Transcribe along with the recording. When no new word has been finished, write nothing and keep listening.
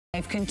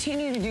life.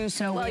 Continue to do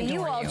so. Well,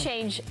 you all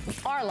change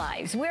our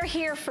lives. We're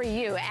here for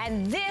you,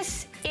 and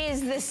this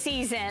is the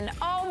season.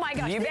 Oh my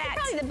gosh, this is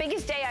probably the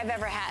biggest day I've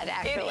ever had,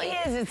 actually.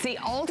 It is. It's the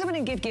ultimate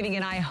in gift giving,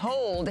 and I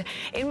hold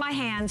in my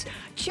hands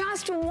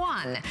just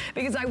one,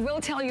 because I will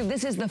tell you,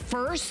 this is the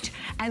first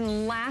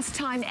and last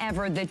time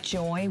ever that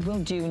Joy will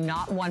do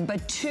not one,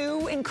 but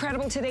two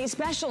incredible today's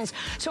specials.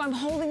 So I'm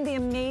holding the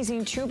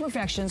amazing True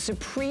Perfection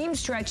Supreme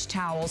Stretch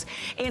Towels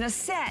in a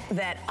set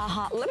that,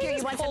 let me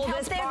just pull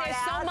this part There's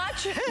out. so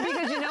much.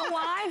 Because you know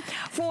why?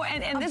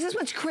 And this is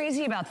what's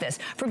crazy about this.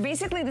 For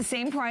basically the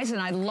same price, and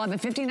I love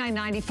it,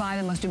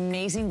 $59.95, the most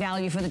amazing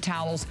value for the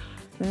towels.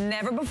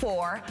 Never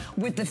before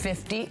with the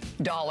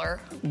 $50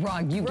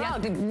 rug. You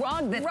get the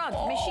rug that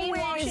machine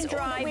wash and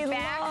dry,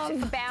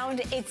 back bound.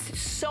 It's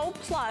so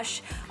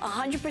plush,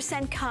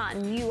 100%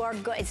 cotton. You are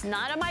good. It's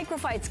not a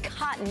microfiber, it's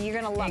cotton.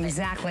 You're gonna love it.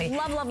 Exactly.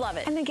 Love, love, love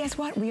it. And then guess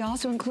what? We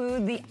also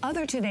include the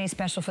other Today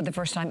special for the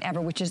first time ever,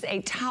 which is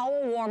a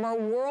towel warmer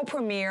world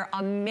premiere.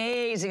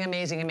 Amazing,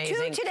 amazing, amazing.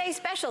 Two Today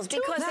specials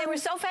because they were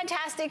so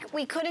fantastic.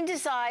 We couldn't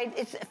decide.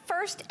 It's the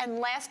first and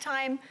last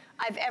time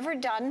I've ever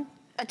done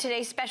a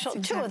Today special.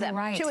 Two of them.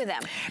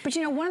 But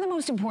you know, one of the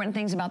most important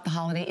things about the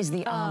holiday is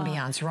the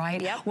ambiance, right?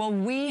 Yep. Well,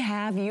 we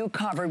have you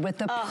covered with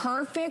the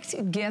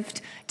perfect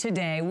gift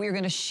today. We're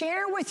going to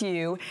share with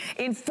you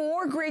in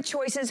 4 great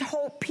choices: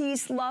 hope,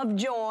 peace, love,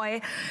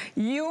 joy.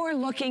 You are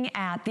looking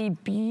at the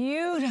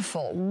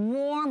beautiful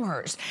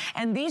warmers,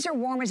 and these are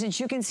warmers that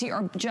you can see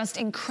are just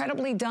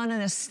incredibly done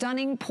in a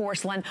stunning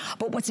porcelain.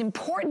 But what's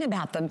important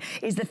about them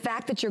is the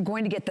fact that you're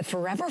going to get the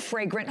forever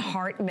fragrant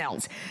heart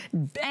melts.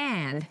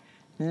 And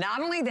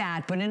not only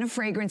that, but in a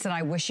fragrance that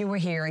I wish you were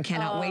here and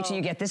cannot wait till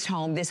you get this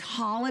home. This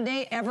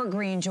holiday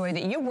evergreen, Joy,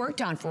 that you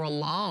worked on for a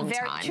long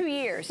time. 2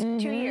 years, 2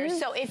 years.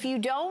 So if you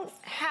don't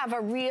have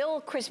a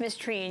real Christmas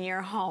tree in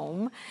your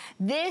home,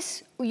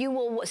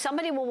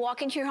 somebody will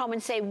walk into your home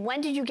and say,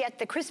 when did you get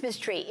the Christmas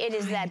tree? It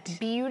is that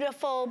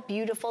beautiful,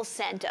 beautiful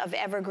scent of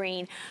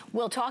evergreen.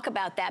 We'll talk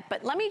about that,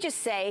 but let me just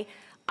say,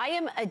 I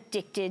am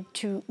addicted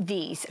to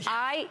these.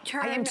 I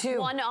turn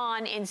one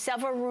on in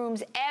several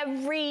rooms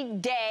every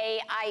day.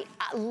 I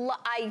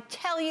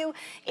tell you,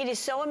 it is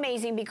so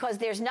amazing because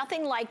there's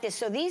nothing like this.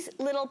 So these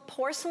little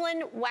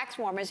porcelain wax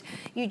warmers,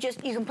 you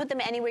can put them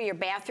anywhere, your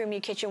bathroom,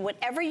 your kitchen,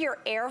 whatever your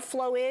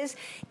airflow is,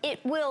 it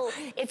will,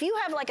 if you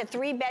have like a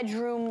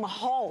 3-bedroom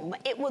home,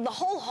 the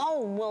whole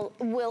home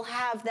will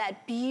have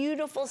that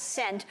beautiful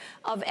scent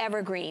of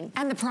evergreen.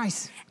 And the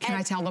price, can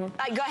I tell them?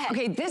 Go ahead.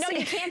 Okay, no,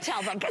 you can't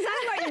tell them. Because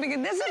I don't know,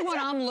 because this is what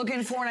I'm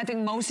looking for, and I think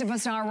most of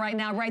us are right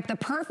now, right? The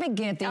perfect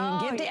gift that you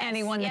can give to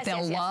anyone that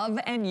they'll love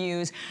and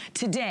use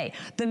today.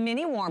 The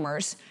mini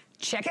warmers.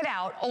 Check it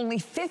out, only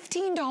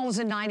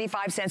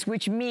 $15.95,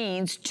 which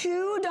means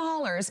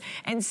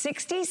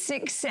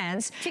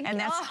 $2.66. And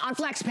that's on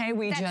FlexPay.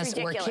 We're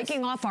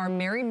kicking off our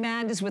Merry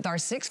Madness with our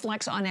 6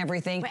 Flex on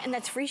everything. And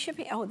that's free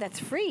shipping? Oh, that's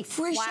free.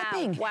 Free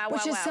shipping.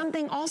 Which is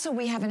something also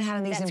we haven't had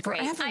in these in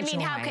forever. I mean,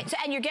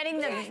 and you're getting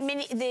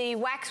the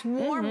wax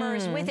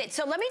warmers with it.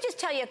 So let me just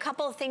tell you a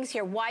couple of things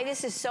here, why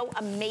this is so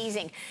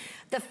amazing.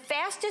 The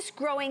fastest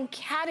growing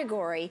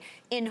category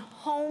in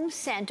home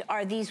scent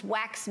are these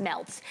wax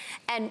melts.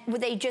 And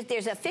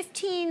there's a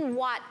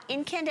 15-watt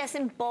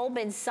incandescent bulb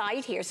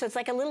inside here, so it's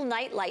like a little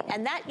night light.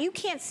 And that, you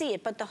can't see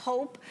it, but the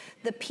hope,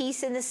 the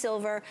peace in the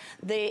silver,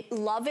 the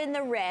love in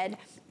the red,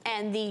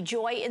 and the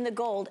joy in the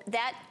gold,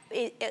 that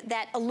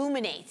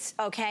illuminates,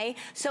 okay?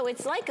 So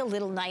it's like a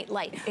little night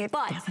light.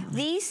 But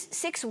these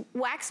 6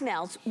 wax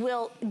melts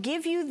will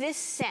give you this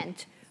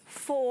scent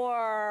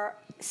for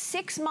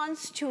 6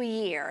 months to a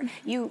year.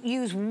 You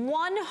use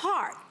 1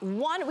 heart.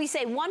 We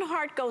say 1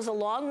 heart goes a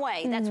long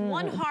way. That's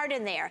 1 heart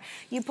in there.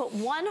 You put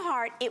 1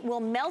 heart, it will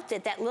melt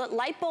it. That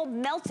light bulb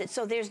melts it,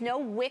 so there's no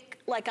wick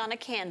like on a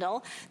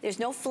candle. There's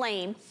no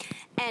flame.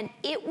 And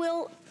it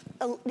will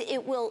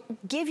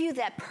give you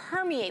that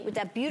permeate with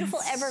that beautiful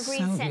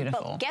evergreen scent.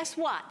 But guess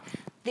what?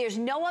 There's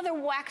no other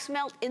wax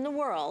melt in the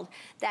world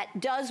that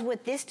does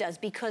what this does,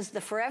 because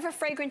the Forever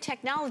Fragrant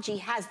technology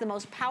has the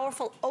most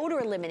powerful odor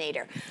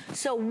eliminator.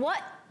 So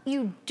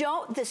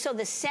so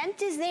the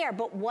scent is there,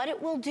 but what it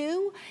will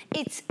do,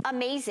 it's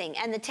amazing.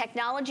 And the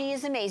technology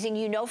is amazing.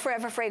 You know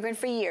Forever Fragrant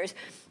for years.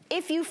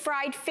 If you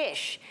fried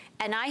fish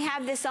and I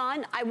have this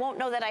on, I won't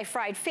know that I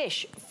fried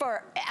fish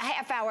for a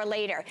half hour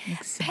later.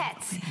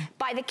 Pets,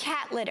 by the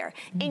cat litter,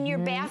 in your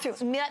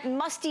bathroom,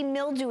 musty,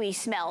 mildewy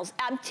smells.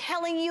 I'm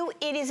telling you,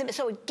 it is,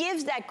 so it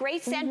gives that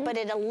great scent, but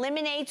it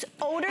eliminates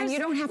odors. And you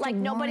don't have to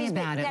worry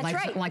about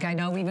it. Like I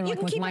know even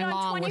like with my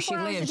mom where she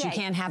lives, you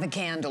can't have a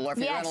candle, or if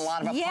you're in a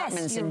lot of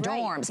apartments and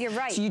dorms. You're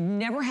right. So you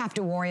never have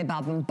to worry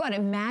about them. But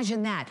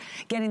imagine that,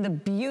 getting the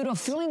beautiful,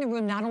 filling the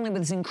room not only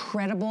with this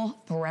incredible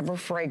Forever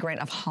Fragrant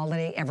of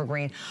holiday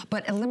evergreen,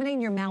 but eliminating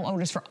your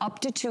malodors for up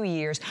to 2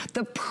 years.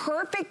 The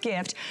perfect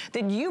gift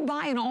that you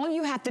buy, and all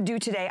you have to do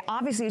today,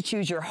 obviously, is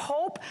choose your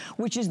hope, hope,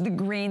 which is the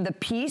green, the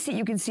peace that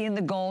you can see in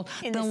the gold,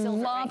 in the silver,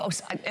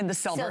 love, right? In the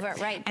silver. Silver,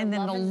 right. And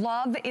then the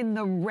love in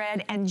the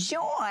red, and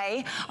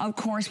joy, of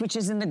course, which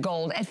is in the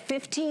gold at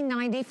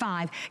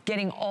 $15.95,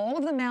 getting all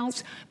of the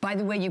melts. By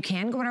the way, you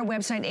can go to our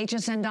website,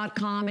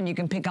 hsn.com, and you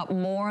can pick up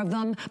more of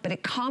them, but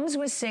it comes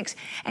with 6.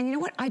 And you know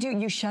what I do?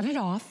 You shut it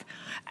off,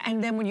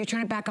 and then when you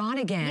turn it back on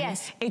again,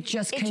 it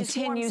just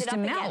continues to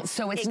melt. Again.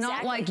 So it's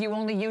not like you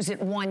only use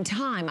it one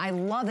time. I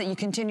love that you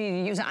continue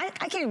to use it.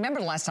 I can't remember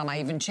the last time I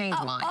even changed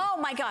mine. Oh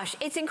my gosh,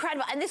 it's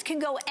incredible. And this can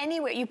go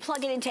anywhere. You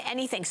plug it into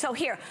anything. So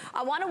here,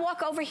 I want to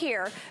walk over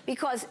here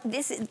because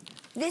this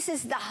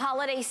is the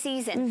holiday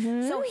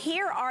season. So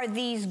here are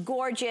these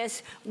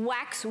gorgeous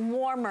wax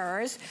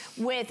warmers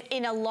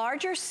in a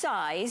larger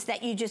size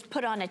that you just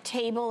put on a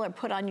table or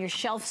put on your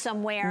shelf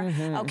somewhere.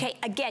 Okay,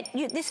 again,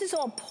 this is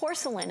all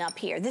porcelain up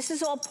here. This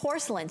is all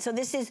porcelain. So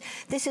this is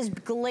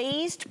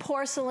glazed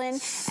porcelain,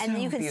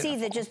 and you can see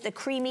just the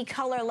creamy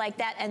color like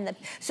that. And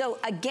so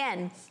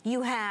again,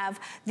 you have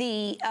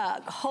the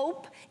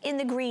hope in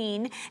the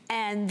green,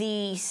 and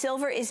the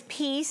silver is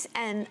peace,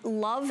 and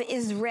love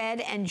is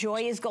red, and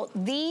joy is gold.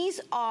 These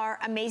are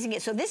amazing.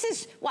 So this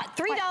is what,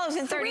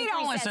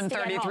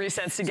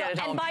 $3.33 to get it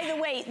home. And by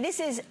the way, this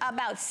is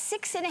about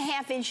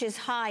 6.5 inches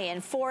high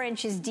and 4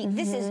 inches deep.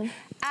 This is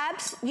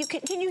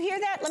can you hear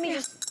that? Let me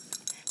just.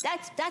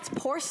 That's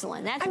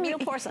porcelain. That's real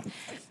porcelain.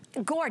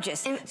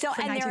 Gorgeous. And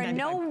there are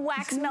no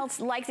wax melts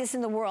like this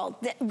in the world.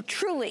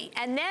 Truly.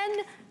 And then,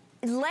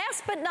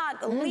 last but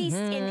not least,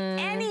 in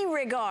any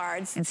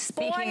regards, and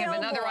speaking of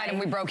another item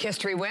we broke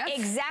history with.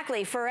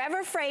 Exactly,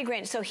 Forever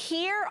Fragrance. So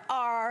here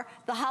are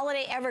the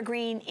holiday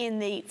evergreen in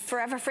the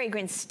Forever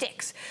Fragrance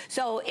sticks.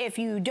 So if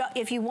you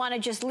want to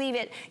just leave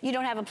it, you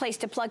don't have a place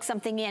to plug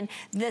something in.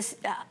 This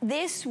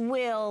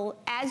will,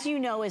 as you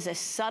know, is a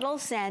subtle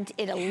scent.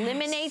 It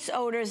eliminates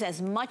odors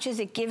as much as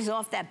it gives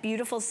off that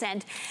beautiful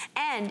scent.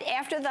 And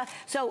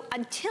so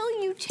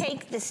until you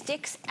take the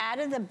sticks out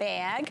of the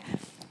bag,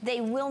 they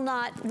will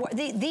not,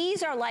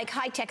 these are like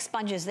high-tech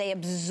sponges. They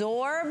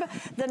absorb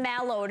the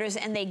malodors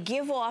and they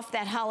give off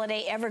that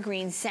holiday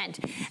evergreen scent.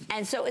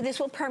 And so this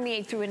will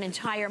permeate through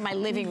my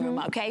living room,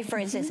 okay, for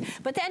instance.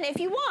 But then if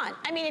you want,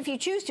 I mean, if you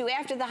choose to,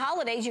 after the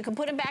holidays, you can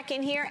put them back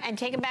in here and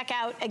take them back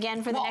out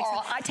again for the next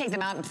one. I take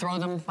them out and throw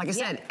them, like I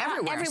said,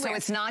 everywhere. So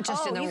it's not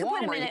just in the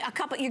warmer. Put them in a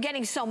couple, you're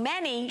getting so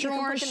many.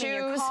 Drawers, you can put them in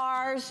your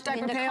cars,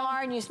 in the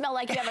car, and you smell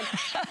like you have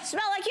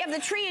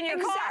the tree in your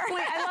car.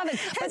 Exactly, I love it.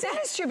 But that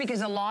is true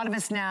because a lot of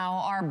us now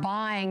are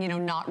buying,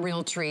 not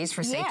real trees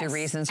for safety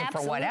reasons or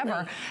for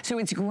whatever. So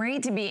it's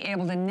great to be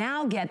able to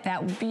now get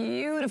that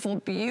beautiful,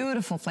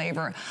 beautiful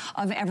flavor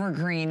of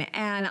evergreen.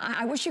 And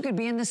I wish you could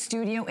be in the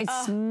studio. It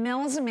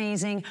smells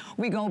amazing.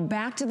 We go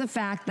back to the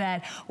fact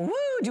that, woo,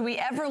 do we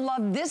ever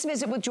love this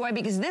visit with Joy?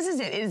 Because this is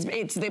it.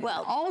 It's the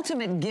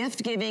ultimate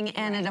gift giving,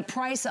 and at a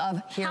price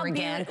of,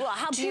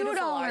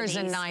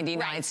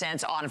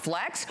 $2.99 on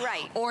Flex.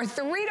 Or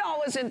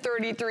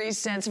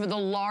 $3.33 for the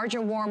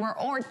larger warmer,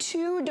 or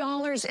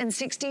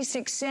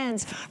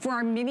 $2.66 for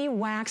our mini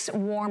wax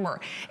warmer.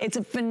 It's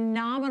a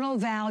phenomenal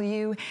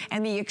value,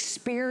 and the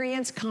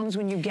experience comes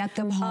when you get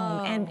them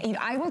home. And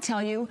I will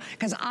tell you,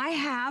 because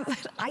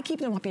I keep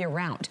them up year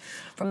round.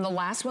 From the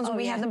last ones when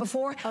we had them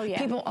before,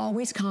 people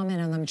always comment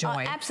on them,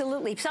 Joy.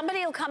 Absolutely.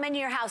 Somebody will come into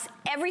your house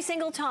every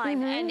single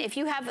time, and if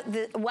you have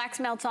the wax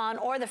melts on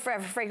or the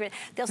Forever Fragrance,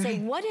 they'll say,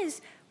 what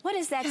is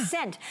that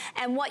scent?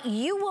 And what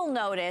you will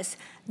notice,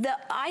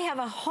 I have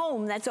a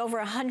home that's over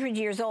 100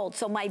 years old,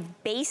 so my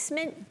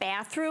basement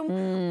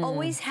bathroom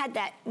always had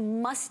that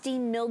musty,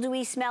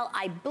 mildewy smell.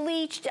 I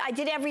bleached, I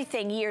did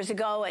everything years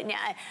ago. And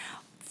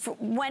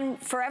when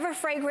Forever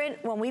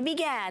Fragrant, when we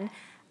began,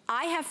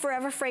 I have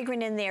Forever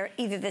Fragrant in there,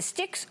 either the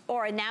sticks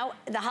or now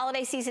the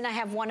holiday season, I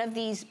have one of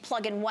these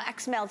plug-in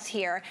wax melts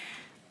here.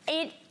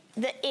 It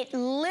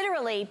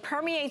literally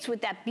permeates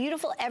with that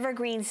beautiful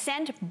evergreen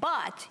scent,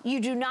 but you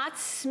do not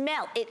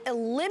smell. It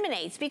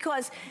eliminates,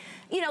 because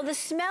the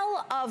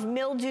smell of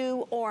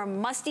mildew or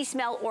musty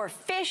smell or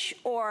fish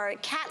or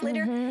cat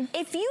litter,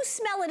 if you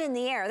smell it in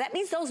the air, that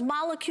means those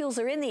molecules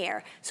are in the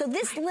air. So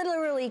this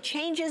literally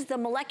changes the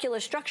molecular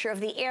structure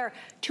of the air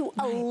to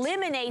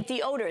eliminate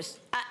the odors.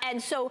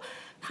 And so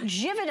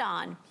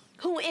Givaudan,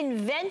 who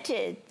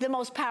invented the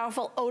most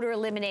powerful odor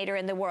eliminator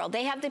in the world.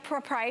 They have the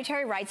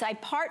proprietary rights I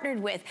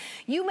partnered with.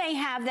 You may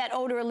have that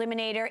odor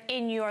eliminator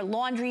in your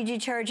laundry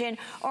detergent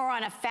or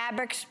on a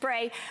fabric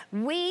spray.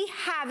 We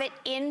have it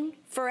in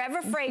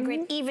Forever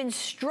Fragrant, even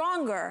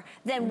stronger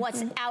than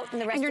what's out in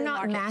the rest of the market. And you're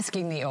not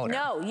masking the odor.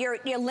 No, you're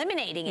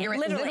eliminating it, You're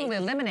literally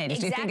eliminating it.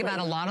 So you think about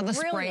a lot of the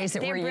sprays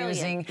that we're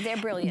using. They're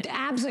brilliant.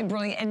 Absolutely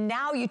brilliant. And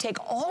now you take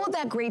all of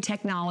that great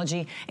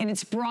technology and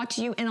it's brought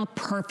to you in a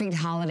perfect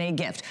holiday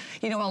gift.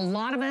 A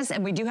lot of us,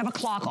 and we do have a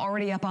clock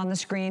already up on the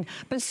screen,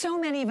 but so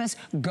many of us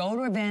go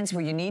to events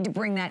where you need to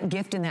bring that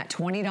gift in that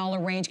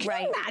 $20 range.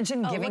 Can you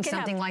imagine giving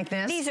something like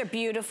this? These are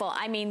beautiful.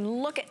 I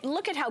mean,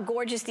 look at how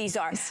gorgeous these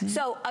are.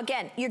 So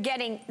again, you're getting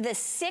getting the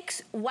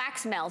 6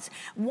 wax melts.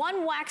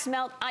 1 wax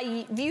melt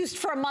I've used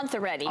for a month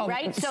already,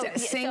 right? So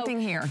same thing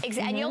here.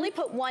 And you only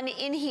put 1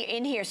 in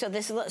here.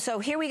 So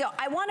here we go.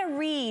 I want to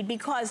read,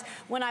 because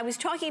when I was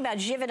talking about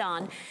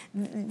Givaudan,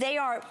 they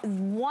are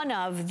one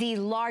of the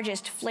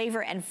largest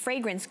flavor and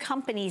fragrance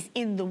companies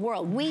in the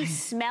world. We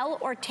smell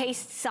or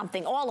taste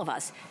something, all of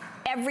us,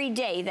 every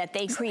day that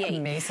they create.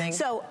 Amazing.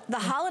 So the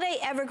Holiday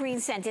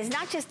Evergreen scent is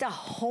not just a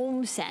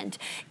home scent.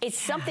 It's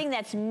something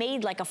that's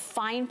made like a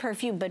fine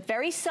perfume, but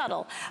very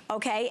subtle,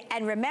 okay?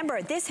 And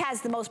remember, this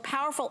has the most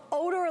powerful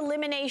odor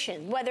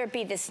elimination, whether it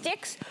be the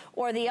sticks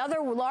or the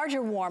other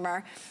larger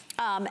warmer.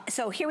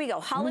 So here we go,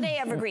 Holiday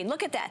Evergreen,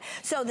 look at that.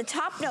 So the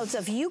top notes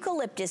of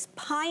eucalyptus,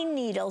 pine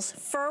needles,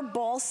 fir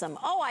balsam.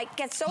 Oh, I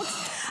get so,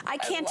 I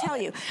can't tell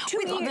you.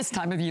 We love this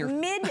time of year.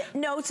 Mid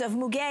notes of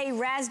muguet,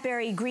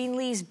 raspberry, green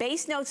leaves,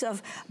 base notes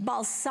of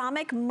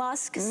balsamic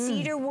musk,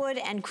 cedar wood,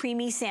 and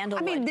creamy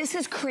sandalwood. I mean, this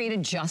is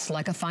created just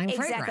like a fine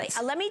fragrance.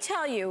 Exactly. Let me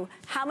tell you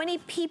how many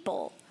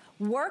people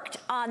worked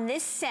on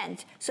this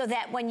scent so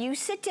that when you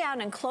sit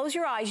down and close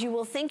your eyes, you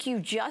will think you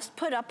just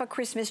put up a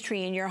Christmas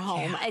tree in your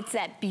home. It's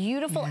that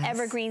beautiful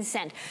evergreen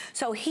scent.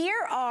 So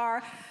here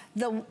are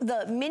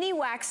the mini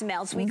wax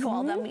melts, we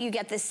call them. You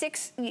get the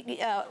 6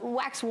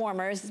 wax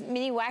warmers,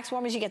 mini wax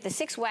warmers, you get the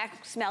 6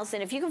 wax melts,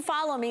 and if you can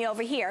follow me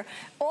over here,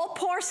 all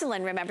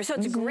porcelain, remember, so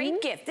it's a great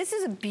gift. This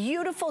is a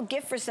beautiful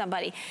gift for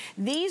somebody.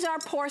 These are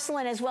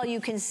porcelain as well. You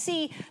can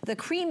see the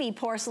creamy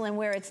porcelain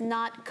where it's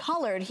not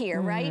colored here,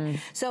 right?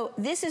 So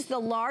this is the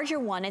larger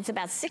one. It's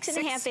about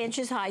 6.5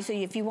 inches high, so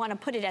if you want to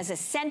put it as a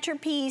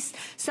centerpiece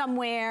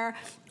somewhere,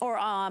 or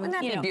wouldn't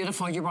that be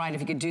beautiful? You're right.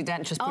 If you could do that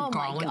and just put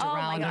garlands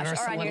around it, or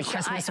some little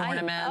Christmas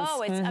ornaments.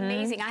 Oh, it's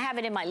amazing. I have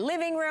it in my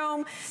living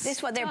room.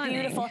 This one, they're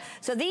beautiful.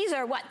 So these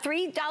are what,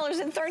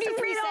 $3.33?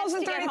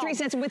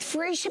 $3.33 with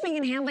free shipping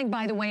and handling,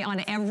 by the way,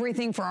 on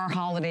everything for our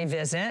holiday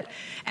visit.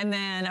 And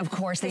then, of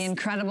course, the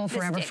incredible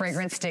Forever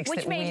Fragrance Sticks that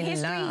we love. Which made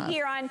history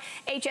here on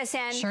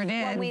HSN. Sure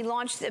did. When we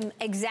launched them,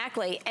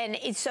 exactly. And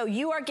so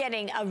you are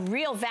getting a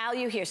real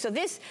value here. So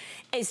this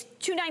is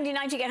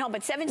 $2.99 to get home,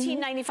 but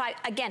 $17.95.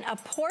 Again, a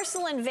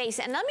porcelain vase.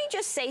 And let me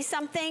just say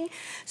something.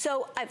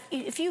 So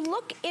if you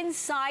look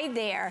inside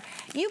there,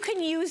 you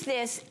can use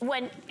this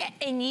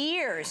in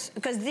years,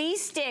 because these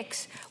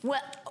sticks will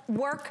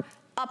work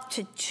up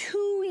to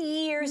 2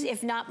 years,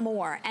 if not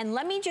more. And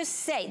let me just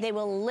say, they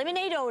will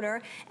eliminate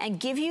odor and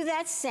give you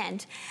that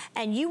scent,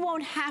 and you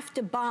won't have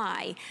to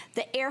buy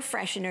the air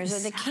fresheners or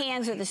the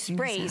cans or the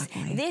sprays.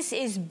 This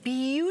is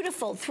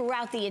beautiful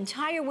throughout the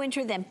entire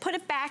winter. Then put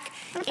it back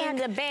in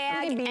the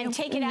bag and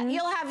take it out.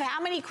 You'll have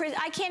how many,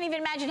 I can't even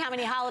imagine how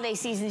many holiday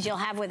seasons you'll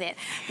have with it.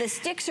 The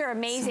sticks are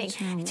amazing.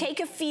 Take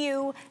a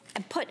few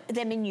and put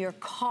them in your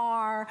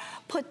car,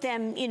 put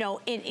them, you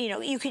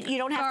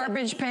don't have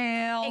garbage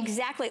pail.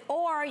 Exactly.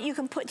 Or you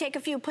can take a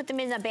few, put them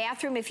in the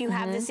bathroom if you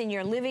have this in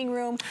your living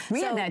room.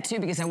 We had that too,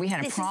 because we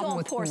had a problem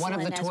with one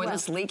of the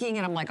toilets leaking,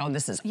 and I'm like, oh,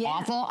 this is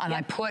awful. And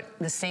I put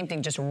the same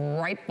thing just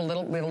right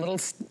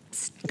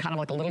kind of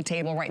like a little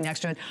table right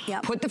next to it.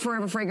 Put the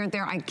Forever Fragrant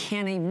there. I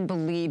can't even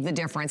believe the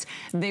difference.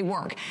 They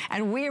work.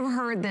 And we have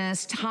heard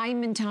this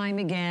time and time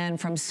again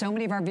from so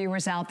many of our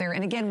viewers out there.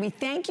 And again, we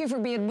thank you for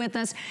being with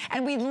us,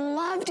 and we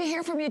love to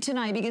hear from you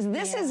tonight, because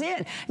this is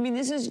it. I mean,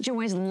 this is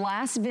Joy's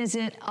last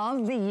visit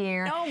of the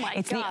year. Oh my gosh.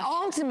 It's the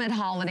ultimate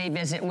holiday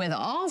visit, with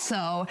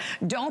also,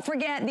 don't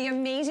forget the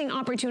amazing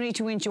opportunity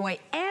to enjoy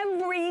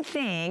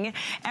everything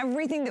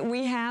that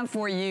we have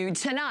for you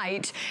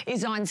tonight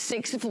is on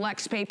 6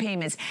 flex pay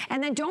payments.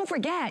 And then don't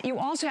forget, you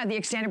also have the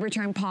extended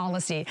return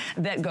policy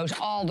that goes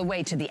all the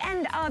way to the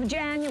end of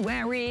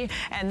January.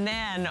 And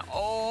then,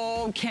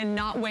 oh,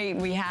 cannot wait.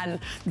 We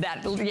had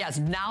that, yes,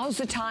 now's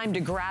the time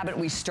to grab it.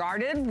 We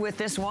started with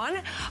this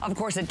one, of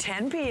course, at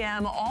 10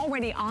 p.m.,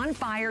 already on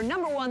fire.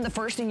 Number one, the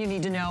first thing you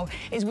need to know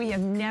is we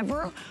have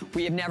never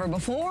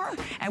before,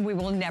 and we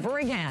will never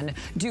again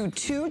do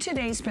 2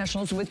 today's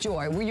specials with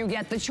Joy, where you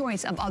get the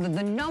choice of either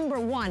the number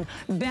 1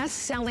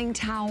 best-selling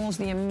towels,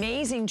 the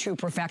amazing True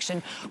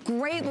Perfection,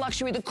 great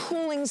luxury, the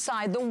cooling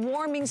side, the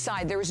warming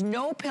side. There is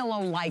no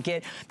pillow like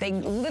it. They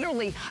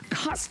literally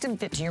custom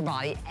fit to your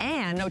body,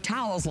 and no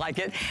towels like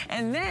it.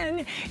 And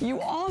then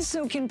you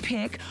also can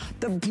pick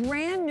the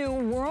brand new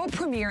world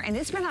premiere, and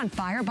it's been on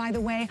fire, by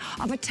the way,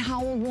 of a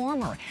towel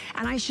warmer.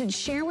 And I should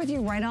share with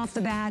you right off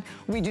the bat,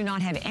 we do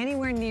not have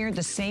anywhere near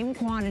the same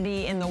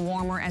quantity in the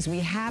warmer as we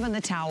have in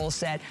the towel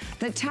set.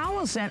 The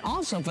towel set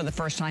also, for the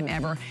first time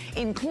ever,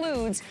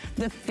 includes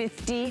the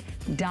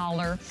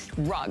 $50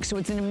 rug. So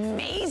it's an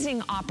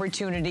amazing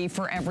opportunity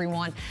for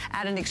everyone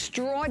at an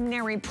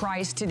extraordinary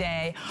price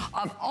today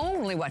of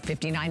only, what,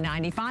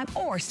 $59.95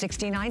 or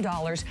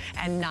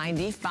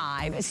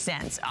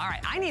 $69.95. All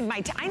right, I need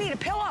a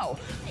pillow.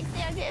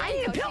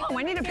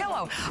 I need a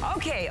pillow.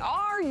 Okay,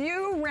 are Are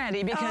you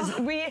ready? Because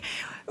we're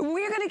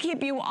going to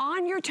keep you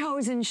on your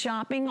toes and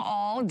shopping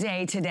all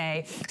day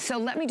today. So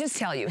let me just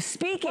tell you,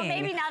 speaking... Well,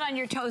 maybe not on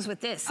your toes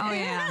with this. Oh,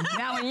 yeah.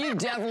 That one you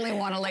definitely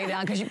want to lay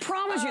down because you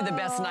promise you the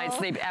best night's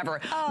sleep ever.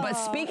 But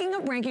speaking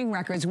of breaking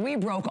records, we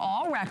broke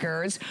all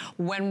records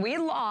when we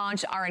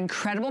launched our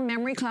incredible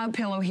Memory Cloud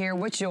pillow here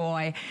with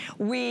Joy.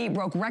 We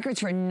broke records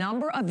for a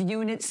number of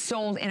units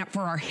sold in it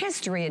for our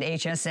history at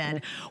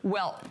HSN.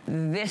 Well,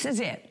 this is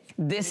it.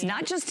 This,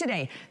 not just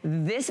today,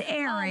 this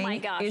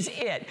airing is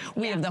it.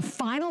 We have the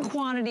final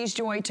quantities,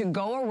 Joy, to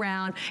go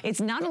around. It's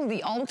not only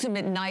the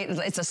ultimate night,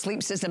 it's a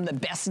sleep system, the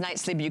best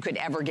night's sleep you could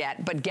ever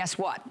get. But guess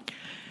what?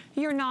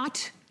 You're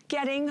not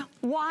getting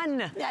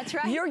one. That's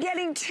right. You're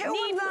getting two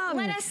of them.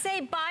 Let us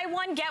say buy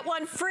one, get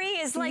one free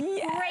is like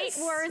great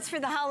words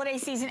for the holiday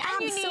season.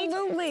 And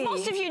absolutely.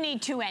 Most of you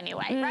need two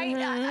anyway, right?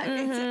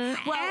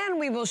 Well, and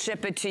we will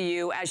ship it to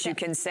you, as you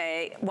can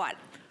say, what?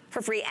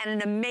 For free, and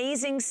an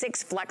amazing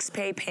 6 flex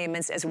pay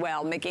payments as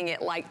well, making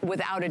it, like,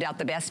 without a doubt,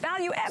 the best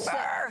value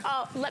ever.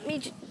 So, let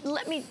me,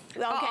 okay.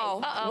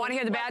 Want to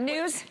hear the bad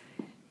news?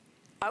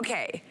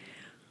 Okay.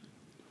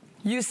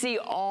 You see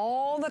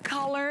all the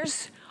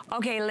colors?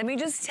 Okay, let me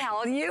just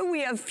tell you, we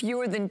have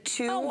fewer than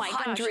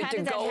 200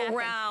 to go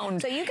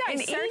around. So you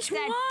guys search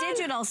that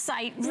digital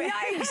site.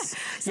 Yikes.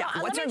 So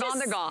once they're gone,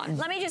 they're gone.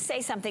 Let me just say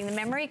something. The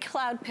Memory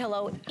Cloud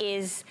pillow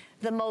is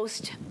the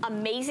most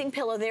amazing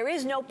pillow. There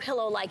is no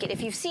pillow like it.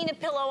 If you've seen a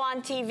pillow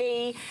on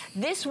TV,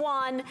 this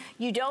one,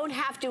 you don't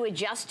have to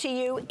adjust to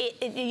you.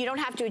 You don't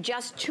have to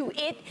adjust to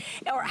it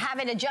or have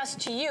it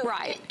adjust to you.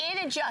 Right.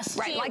 It adjusts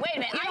to you. Like, wait a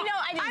minute.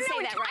 I didn't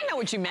say that right. I know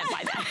what you meant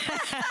by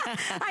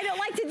that. I don't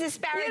like to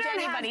disparage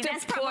anybody.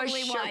 That's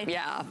probably why.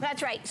 Yeah.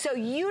 That's right. So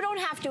you don't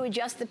have to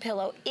adjust the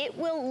pillow. It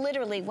will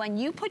literally, when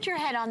you put your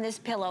head on this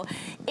pillow,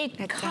 it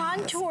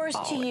contours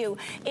to you.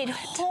 It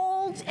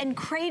holds and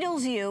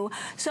cradles you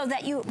so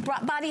that your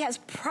body has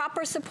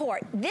proper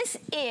support. This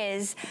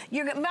is,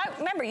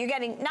 remember, you're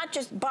getting not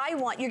just buy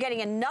one, you're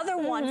getting another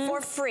one for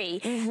free.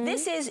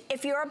 This is,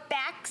 if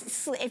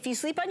you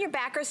sleep on your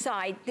back or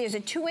side, there's a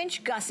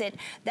 2-inch gusset.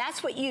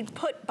 That's what you'd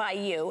put by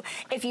you.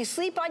 If you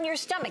sleep on your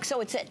stomach,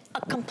 so it's a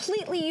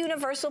completely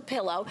universal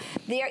pillow.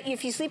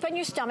 If you sleep on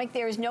your stomach,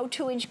 there is no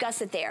 2-inch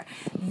gusset there.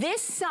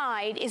 This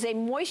side is a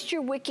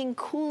moisture wicking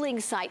cooling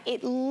side.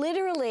 It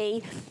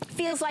literally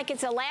feels like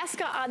it's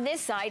Alaska on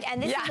this side,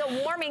 and this is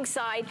a warming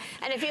side,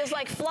 and it feels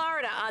like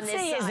Florida on this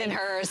side. Isn't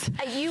hers.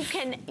 You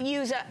can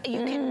use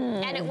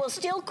and it will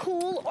still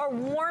cool or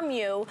warm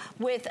you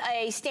with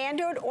a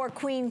standard or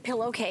queen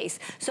pillowcase.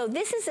 So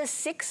this is a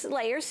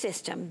 6-layer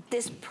system.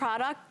 This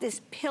product,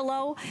 this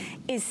pillow,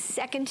 is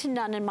second to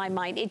none in my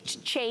mind. It's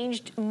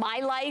changed my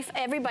life.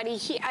 Everybody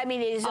here, I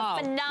mean, it is a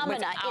phenomenon.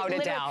 Without a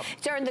doubt.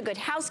 It's earned the Good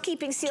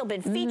Housekeeping seal,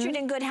 been featured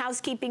in Good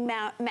Housekeeping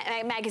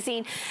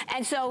magazine.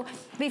 And so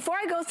before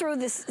I go through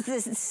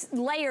this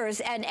layers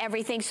and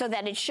everything, so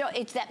that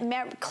it's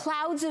that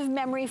clouds of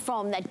memory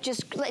foam that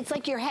just, it's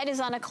like your head is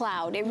on a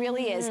cloud. It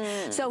really is.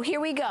 So here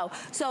we go.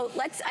 So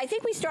I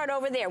think we start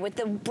over there with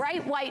the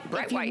bright white.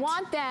 If you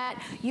want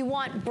that, you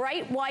want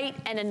bright white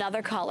and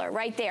another color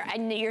right there.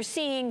 And you're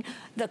seeing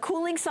the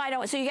cooling side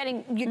on it. So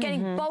you're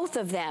getting both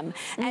of them.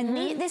 And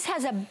this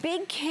has a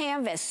big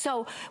canvas.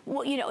 So,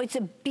 you know,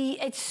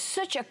 it's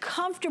such a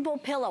comfortable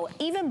pillow,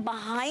 even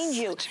behind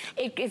you,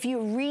 if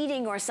you're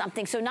reading or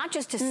something. So not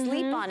just to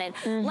sleep on it.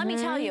 Let me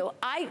tell you,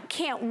 I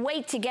can't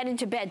wait to get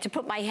into bed to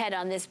put my head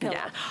on this pillow.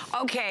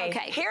 Okay,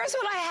 here's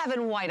what I have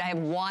in white. I have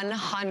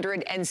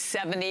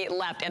 170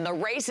 left, and the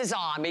race is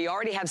on. We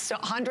already have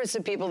hundreds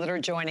of people that are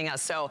joining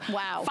us. So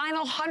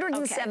final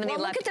 170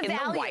 left in the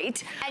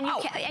white. And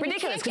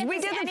ridiculous, because we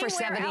did them for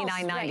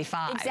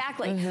 $79.95.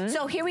 Exactly.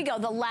 So here we go.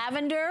 The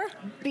lavender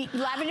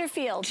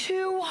field.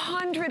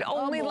 200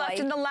 only left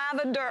in the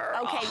lavender.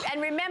 Okay,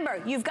 and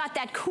remember, you've got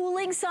that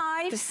cooling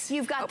side,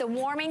 you've got the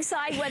warming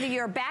side, whether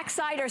you're a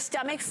backside or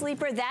stomach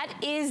sleeper, that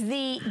is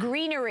the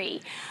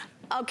greenery.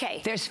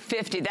 Okay. There's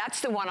 50.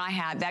 That's the one I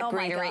had. That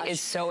greenery is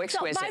so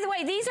exquisite. So, by the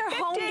way, these are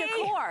home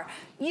decor.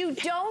 You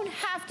don't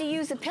have to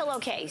use a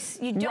pillowcase.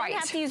 You don't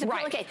have to use a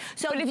pillowcase.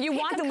 So but if you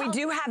want them, we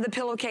do have the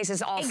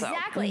pillowcases also.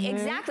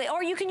 Exactly.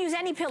 Or you can use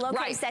any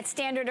pillowcase that's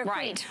standard or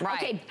queen.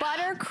 Okay,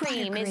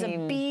 buttercream is a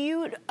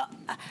beautiful.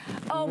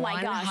 Oh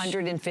my gosh.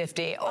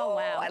 150. Oh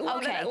wow. I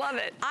love it. I love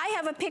it. I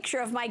have a picture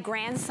of my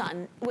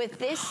grandson with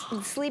this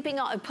sleeping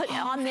on, put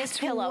on this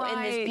pillow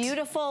in this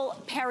beautiful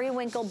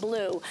periwinkle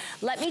blue.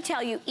 Let me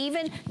tell you,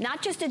 even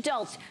not just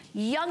adults,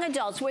 young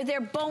adults, where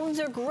their bones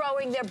are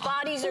growing, their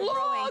bodies are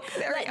growing.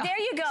 There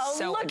you go.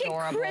 So look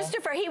at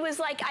Christopher. He was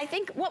like, I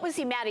think, what was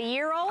he, Matt, a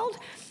year old?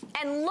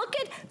 And look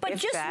at, but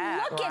just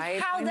look at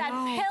how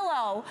that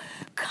pillow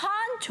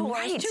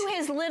contours to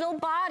his little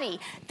body.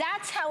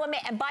 That's how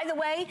amazing. And by the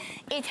way,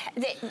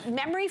 the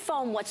memory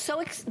foam, what's so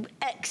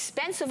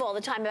expensive all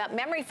the time about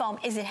memory foam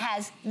is it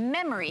has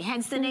memory,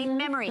 hence the name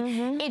memory.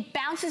 It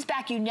bounces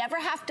back. You never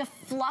have to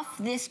fluff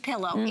this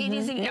pillow. It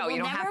is, no, you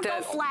don't have to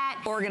go flat.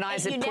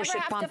 Organize it, push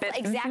it, pump it.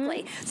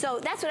 Exactly. So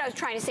that's what I was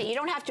trying to say. You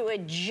don't have to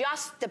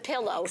adjust the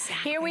pillow.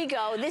 Here we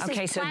go. This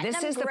okay, is so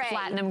this is gray. The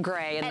platinum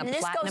gray. And the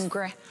this platinum goes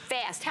gray.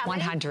 Fast. How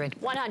 100. many?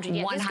 100.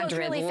 Yeah, 100. This goes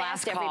really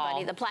Last fast,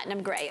 everybody. The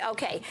platinum gray.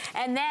 Okay.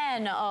 And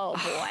then, oh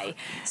boy.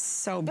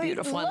 So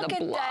beautiful. And the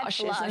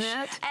blush, isn't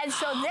it? And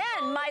so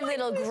then my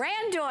little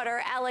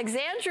granddaughter,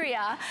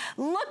 Alexandria,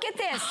 look at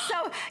this.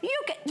 So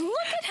you can,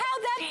 look at how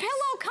that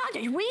pillow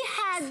contours. We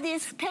had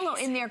this pillow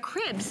in their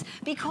cribs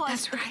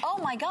because, oh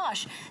my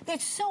gosh,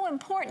 that's so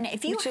important.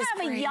 If you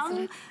have a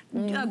young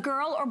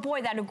girl or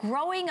boy that are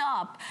growing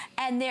up,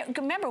 and they're,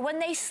 remember, when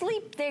they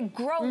sleep, they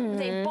grow,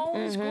 their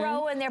bones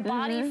grow and their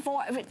body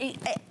form.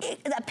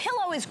 The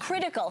pillow is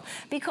critical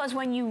because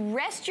when you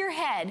rest your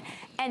head,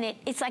 and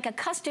it's like a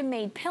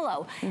custom-made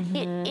pillow,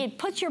 it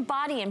puts your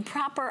body in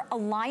proper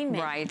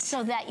alignment,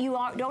 so that you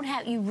don't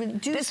have, you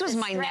reduce. This was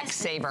my neck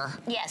saver.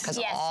 Yes, because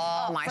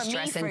all my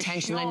stress and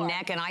tension in the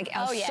neck, and I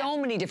have so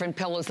many different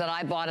pillows that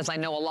I bought, as I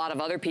know a lot of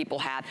other people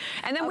have.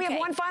 And then we have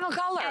one final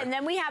color. And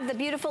then we have the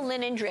beautiful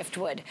linen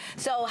driftwood.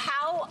 So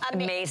how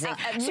amazing.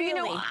 So really, you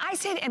know, I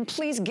said, and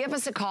please give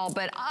us a call,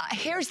 but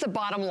here's the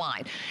bottom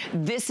line.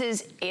 This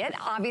is it,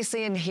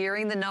 obviously, in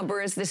hearing the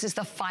numbers, this is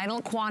the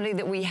final quantity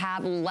that we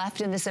have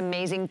left in this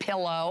amazing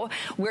pillow,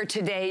 where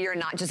today you're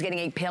not just getting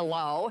a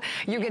pillow,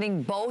 you're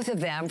getting both of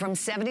them from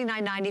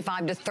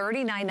 $79.95 to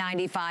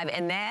 $39.95,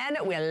 and then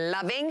we're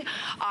loving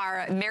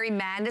our Merry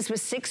Madness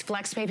with 6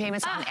 flex pay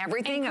payments on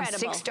everything of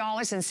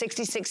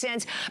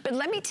 $6.66. But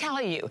let me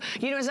tell you,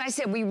 you know, as I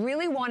said, we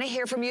really want to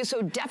hear from you,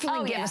 so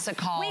definitely give us a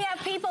call. We have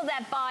people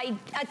that buy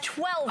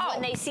 12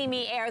 when they see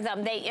me air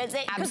them,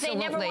 because they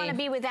never want to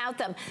be without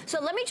them.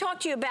 So let me talk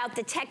to you about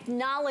the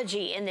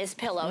technology in this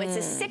pillow. It's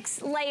a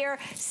 6-layer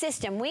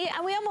system. We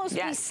almost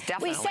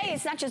we say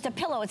it's not just a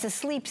pillow, it's a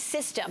sleep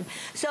system.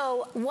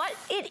 So what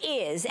it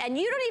is, and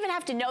you don't even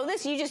have to know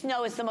this, you just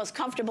know it's the most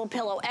comfortable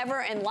pillow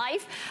ever in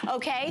life,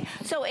 okay?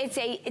 So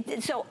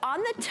so on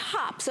the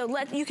top, so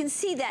you can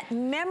see that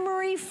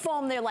memory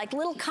foam, they're like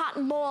little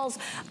cotton balls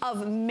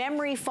of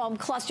memory foam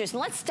clusters.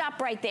 And let's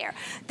stop right there.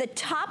 The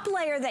top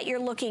layer that you're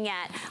looking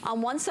at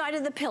on one side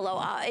of the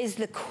pillow is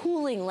the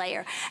cooling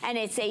layer, and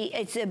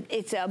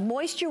it's a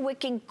moisture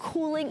wicking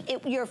cooling.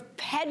 Your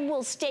head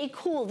will stay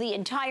cool the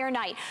entire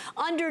night.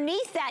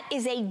 Underneath that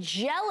is a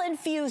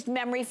gel-infused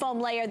memory foam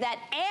layer that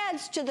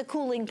adds to the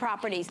cooling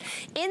properties.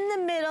 In the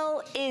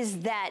middle is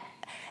that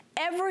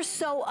ever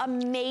so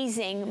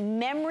amazing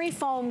memory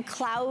foam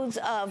clouds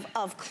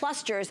of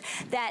clusters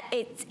that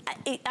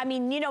I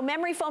mean, you know,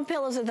 memory foam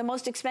pillows are the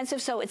most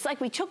expensive, so it's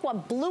like we took one,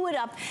 blew it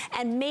up,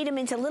 and made them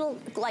into little,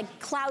 like,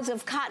 clouds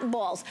of cotton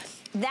balls.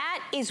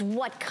 That is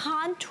what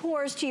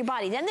contours to your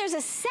body. Then there's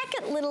a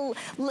second little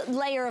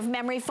layer of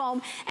memory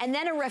foam, and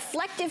then a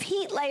reflective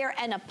heat layer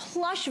and a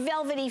plush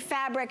velvety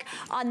fabric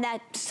on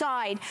that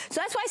side. So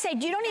that's why I say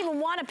you don't even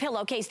want a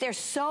pillowcase. They're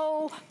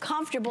so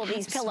comfortable,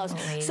 these pillows.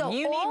 So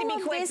you need to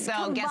be quick,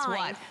 though. Guess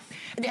what?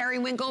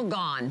 Periwinkle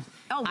gone.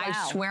 Oh, wow.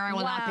 I swear I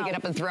will not pick it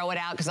up and throw it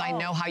out, because I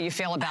know how you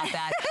feel about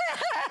that.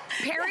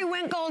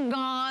 Periwinkle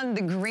gone,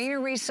 the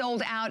greenery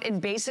sold out, and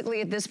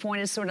basically at this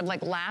point it's sort of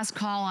like last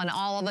call on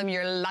all of them.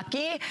 You're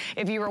lucky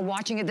if you were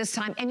watching at this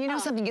time. And you know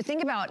something, you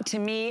think about, to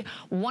me,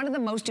 one of the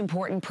most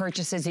important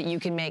purchases that you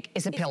can make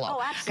is a pillow.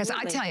 Oh, absolutely. Because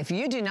I tell you, if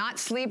you do not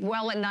sleep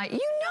well at night, you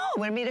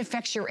know, I mean, it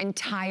affects your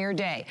entire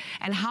day.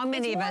 And how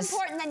many of us— It's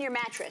more important than your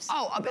mattress.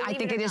 Oh, I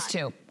think it is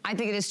too. I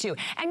think it is too.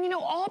 And you know,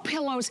 all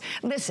pillows,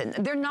 listen,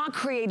 they're not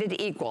created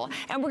equal.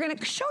 And we're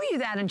gonna show you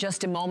that in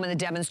just a moment, the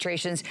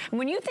demonstrations.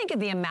 When you think of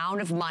the amount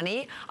of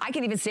money, I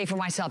can even say for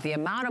myself, the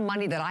amount of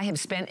money that I have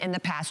spent in the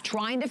past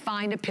trying to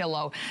find a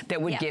pillow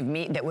that would give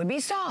me, that would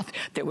be soft,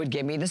 that would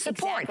give me the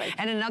support.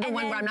 And another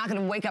one where I'm not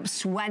gonna wake up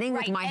sweating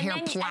with my hair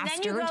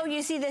plastered. And then you go,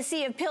 you see the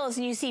sea of pillows,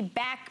 and you see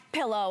back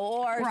pillow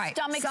or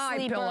stomach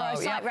sleeper. Pillow.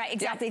 Or right,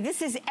 exactly.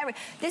 This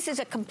is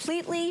a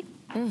completely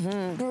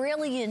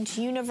brilliant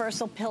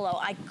universal pillow.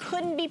 I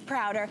couldn't be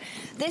prouder.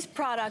 This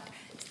product,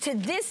 to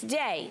this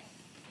day,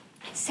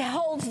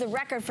 holds the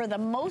record for the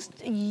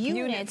most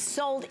units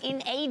sold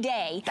in a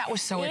day. That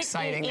was so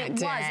exciting that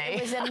day.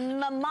 It was a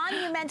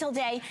monumental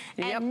day,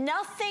 and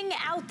nothing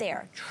out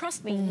there,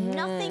 trust me,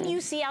 nothing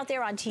you see out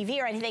there on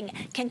TV or anything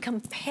can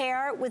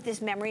compare with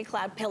this Memory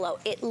Cloud pillow.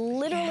 It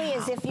literally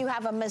is if you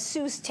have a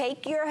masseuse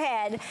take your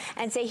head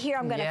and say, here,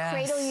 I'm gonna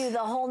cradle you the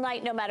whole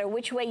night no matter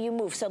which way you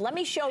move. So let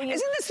me show you.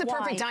 Isn't this the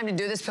perfect time to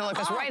do this pillow?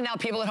 Because right now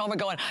people at home are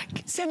going,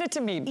 send it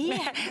to me.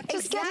 Yeah,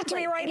 just give it to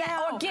me right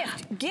now. Or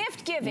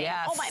gift giving.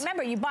 Oh my,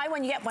 remember, you buy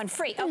one, you get one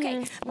free.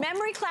 Okay,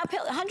 Memory Cloud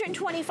pillow,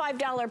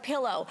 $125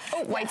 pillow.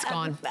 Oh, white's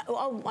gone.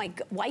 Oh my,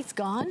 white's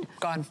gone?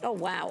 Gone. Oh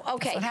wow,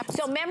 okay.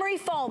 So memory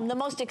foam, the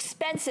most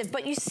expensive,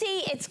 but you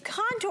see it's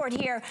contoured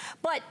here,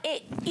 but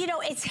it, you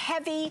know, it's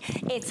heavy,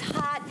 it's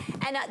hot,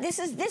 and this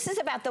is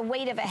about the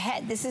weight of a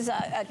head. This is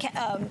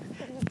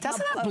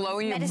doesn't that blow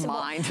your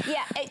mind?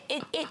 Yeah,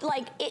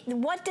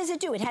 what does it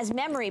do? It has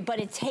memory, but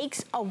it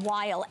takes a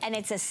while, and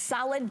it's a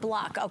solid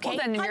block, okay? Well,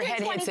 then your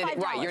head hits it,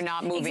 right, you're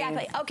not moving.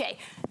 Exactly, okay.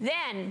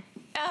 Then,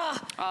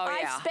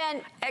 I've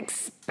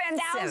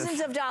spent thousands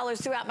of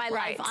dollars throughout my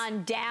life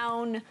on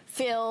down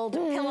filled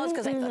pillows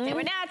because I thought they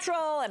were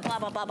natural and blah,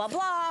 blah, blah, blah,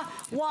 blah.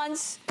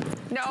 Once,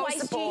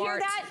 twice. Support. Do you hear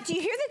that? Do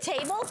you hear the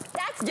table?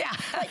 That's, yeah.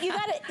 But you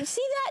gotta,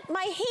 see that?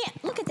 My hand,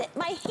 look at that.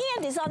 My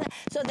hand is on the,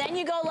 so then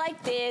you go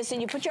like this and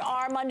you put your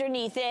arm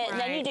underneath it and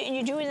then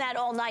you're doing that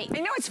all night.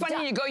 You know, it's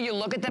funny, you go, you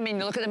look at them and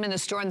you look at them in the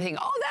store and think,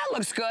 oh, that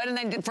looks good. And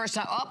then the first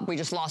time, oh, we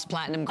just lost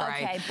platinum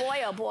gray. Okay,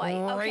 boy, oh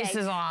boy. Race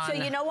is on. So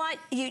you know what?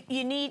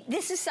 You need,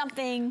 this is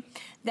something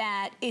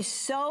that is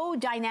so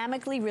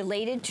dynamically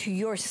related to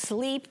your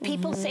sleep.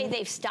 People say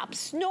they've stopped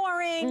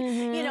snoring,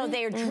 you know,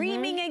 they're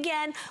dreaming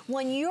again.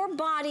 When your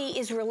body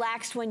is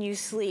relaxed when you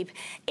sleep,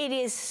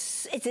 it's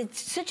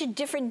such a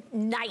different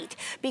night,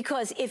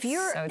 because if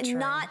you're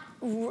not,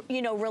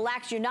 you know,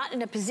 relaxed, you're not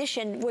in a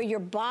position where your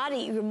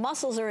body, your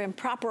muscles are in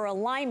proper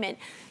alignment,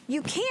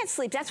 you can't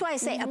sleep. That's why I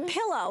say a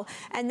pillow,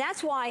 and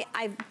that's why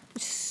I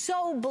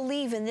so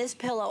believe in this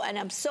pillow, and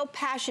I'm so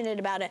passionate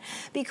about it,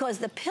 because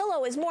the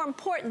pillow is more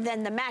important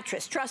than the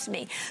mattress, trust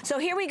me. So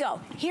here we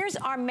go. Here's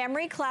our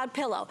Memory Cloud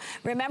pillow.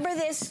 Remember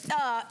this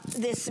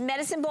this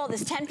medicine ball,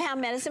 this 10-pound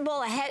medicine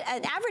ball?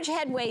 An average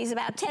head weighs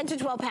about 10 to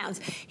 12 pounds.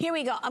 Here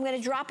we go. I'm going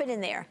to drop it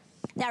in there.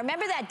 Now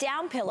remember that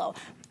down pillow.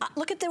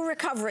 Look at the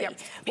recovery.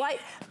 Right?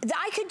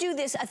 I could do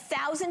this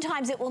 1,000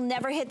 times. It will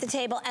never hit the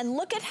table. And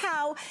look at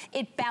how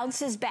it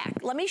bounces back.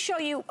 Let me show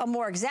you a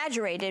more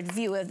exaggerated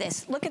view of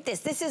this. Look at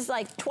this. This is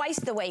like twice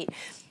the weight.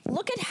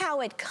 Look at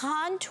how it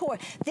contours.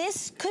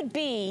 This could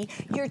be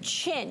your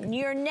chin,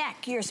 your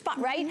neck, your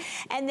spine, right?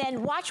 And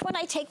then watch when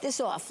I take this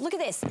off. Look at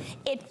this.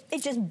 It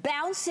just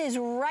bounces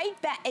right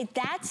back.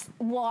 That's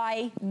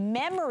why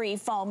memory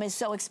foam is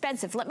so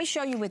expensive. Let me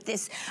show you with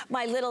this,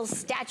 my little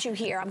statue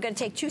here. I'm going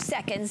to take 2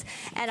 seconds,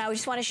 and I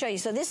just want to show you.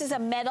 So this is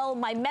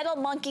my metal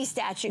monkey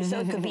statue. So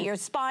it could be your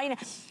spine.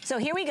 So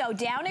here we go.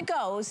 Down it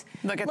goes.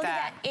 Look at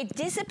that. It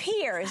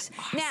disappears.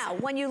 Awesome. Now,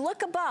 when you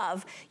look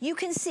above, you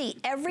can see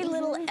every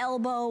little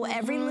elbow,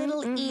 every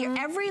little ear,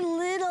 every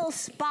little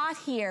spot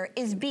here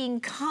is being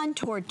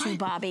contoured to,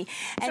 Bobby.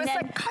 And so it's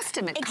then, like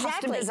custom.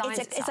 Exactly.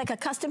 Custom It's like a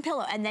custom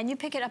pillow, and then you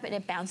pick it up and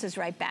it bounces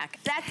right back.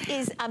 That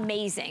is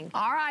amazing.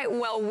 All right,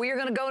 well, we're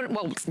going to go,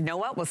 well, you know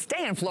what? We'll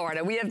stay in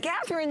Florida. We have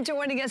Catherine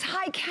joining us.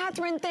 Hi,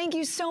 Catherine. Thank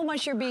you so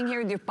much for being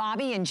here with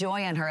Bobby and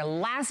Joy on her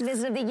last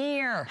visit of the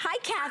year. Hi,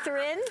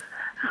 Catherine.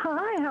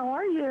 Hi, how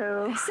are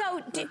you?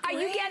 So, are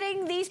you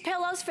getting these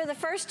pillows for the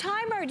first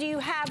time, or do you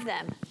have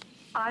them?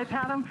 I've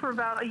had them for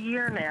about a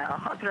year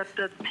now. I've got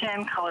the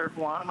tan-colored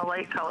one, the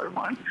light-colored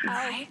one.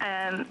 Right.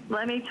 And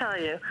let me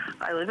tell you,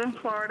 I live in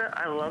Florida.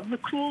 I love the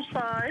cool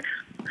side.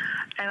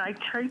 And I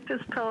take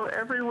this pillow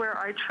everywhere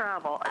I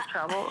travel. I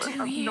travel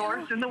up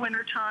north in the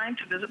wintertime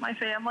to visit my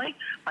family.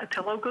 My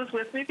pillow goes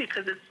with me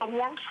because it's the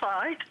warm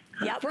side.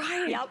 Yep.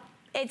 Right. Yep.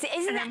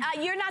 Isn't that,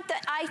 you're not the,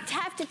 I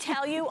have to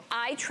tell you,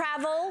 I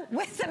travel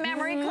with the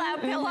Memory Cloud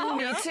pillow.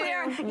 Me too.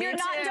 You're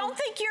not, don't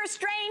think you're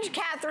strange,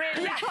 Catherine,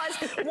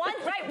 because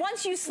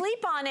once you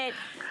sleep on it,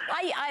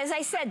 as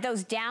I said,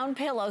 those down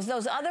pillows,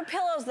 those other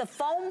pillows, the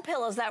foam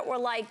pillows that were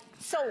like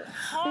so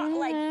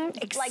hard,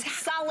 like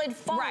solid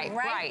foam,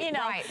 right? You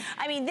know,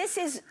 I mean, this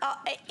is,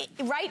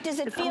 right? Does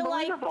it feel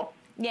like?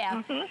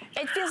 Yeah,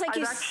 it feels like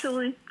I've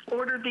actually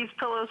ordered these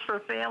pillows for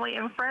family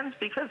and friends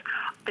because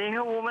being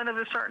a woman of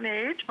a certain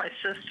age, my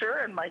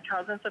sister and my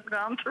cousins have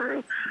gone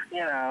through, you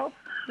know,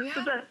 there's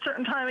that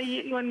certain time of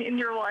year in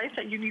your life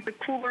that you need the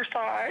cooler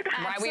side.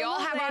 Absolutely. Right, we all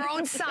have our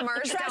own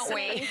summers, don't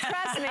we?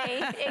 Trust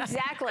me,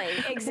 exactly.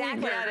 We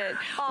get it.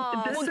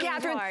 Well,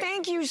 Catherine,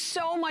 thank you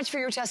so much for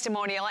your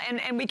testimonial.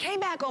 And we came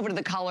back over to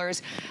the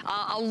colors.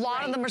 A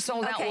lot of them are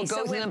sold out. We'll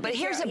go through them. But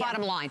here's the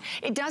bottom line.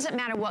 It doesn't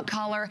matter what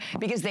color,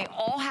 because they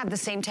all have the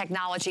same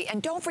technology.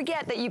 And don't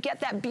forget that you get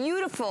that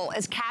beautiful,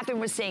 as Catherine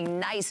was saying,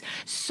 nice,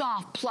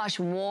 soft, plush,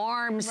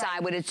 warm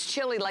side when it's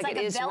chilly like it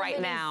is right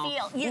now.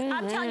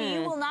 I'm telling you,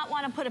 you will not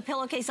want to put a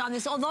pillowcase on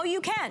this, although you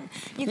can.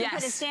 You can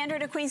put a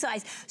standard or queen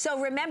size.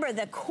 So remember,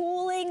 the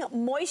cooling,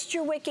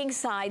 moisture wicking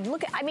side.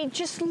 Look at, I mean,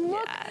 just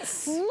look,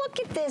 look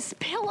at this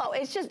pillow.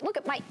 It's just, look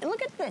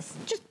at this.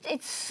 Just,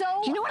 it's so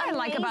Do you know what amazing.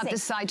 I like about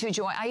this side too,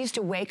 Joy? I used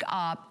to wake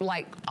up,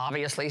 like,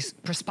 obviously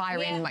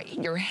perspiring,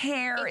 your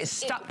hair is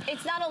stuck.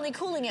 It's not only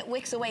cooling, it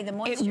wicks away the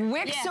moisture. It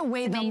wicks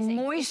away the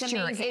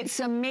moisture. It's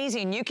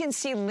amazing. You can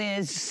see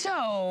Liz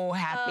so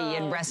happy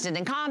and rested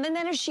and calm. And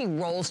then if she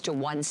rolls to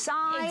one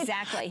side,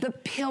 the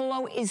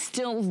pillow is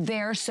still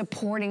there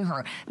supporting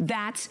her.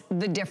 That's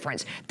the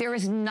difference. There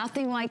is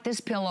nothing like this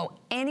pillow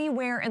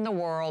anywhere in the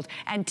world.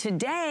 And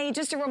today,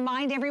 just to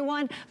remind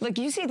everyone, look,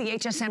 you see the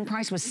HSN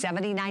price was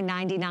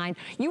 $79.99.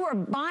 You are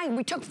buying,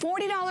 we took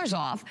 $40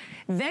 off,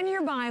 then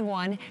you're buying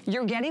one,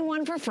 you're getting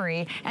one for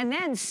free, and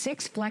then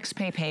 6 flex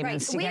pay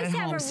payments to get it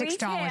home,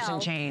 $6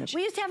 and change.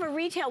 We used to have a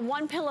retail,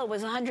 one pillow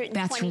was $120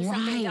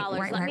 something.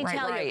 Let me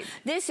tell you,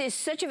 this is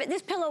such a,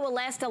 this pillow will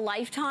last a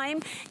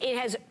lifetime. It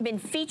has been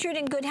featured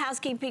in Good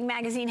Housekeeping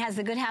magazine has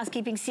the Good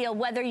Housekeeping seal.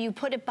 Whether you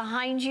put it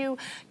behind you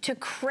to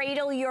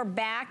cradle your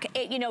back,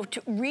 you know,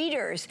 to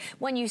readers,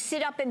 when you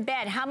sit up in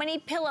bed, how many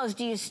pillows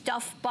do you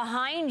stuff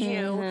behind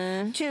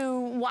you to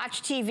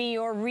watch TV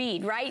or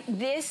read, right?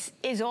 This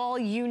is all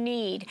you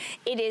need.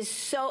 It's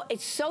so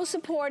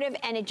supportive,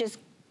 and it just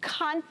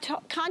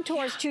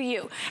contours to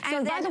you.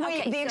 And so by the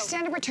way, the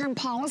extended return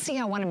policy,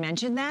 I want to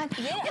mention that.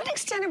 Yeah. An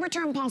extended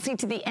return policy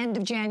to the end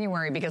of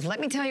January, because let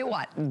me tell you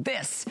what,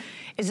 this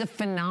is a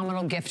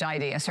phenomenal gift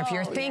idea. So if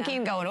you're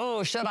thinking, going,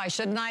 oh, should I,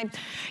 shouldn't I?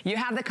 You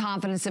have the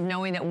confidence of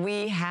knowing that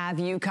we have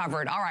you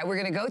covered. All right,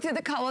 we're going to go through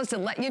the colors to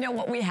let you know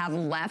what we have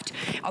left.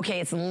 Okay,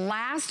 it's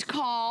last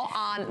call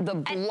on the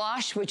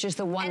blush, which is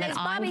the one that I'm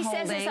holding. And as Bobby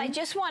says this, I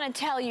just want to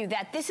tell you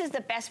that this is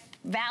the best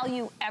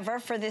value ever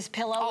for this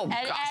pillow. Oh,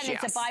 and gosh,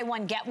 it's a buy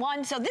one, get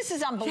one. So this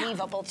is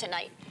unbelievable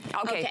tonight.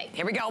 Okay,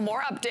 here we go.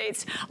 More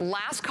updates.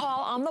 Last call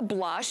on the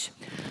blush.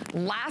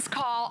 Last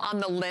call on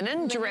the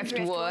linen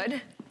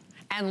driftwood.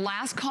 And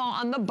last call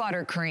on the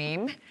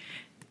buttercream.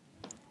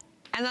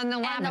 And then the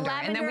lavender.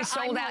 And then we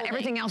sold out.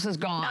 Everything else is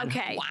gone.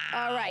 Okay.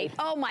 Wow. All right.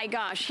 Oh my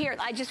gosh. Here,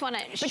 I just want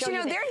to show you. But you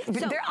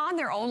know, they're on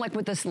their own, like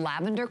with this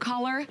lavender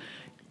color.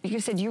 You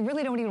said you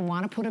really don't even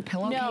want to put a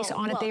pillowcase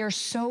on it. They are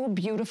so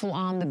beautiful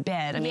on the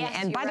bed. I mean,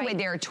 and by the way,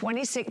 they're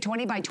 20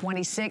 by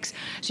 26,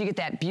 so you get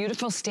that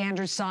beautiful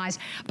standard size.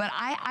 But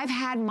I've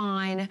had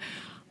mine.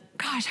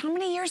 Gosh, how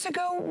many years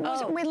ago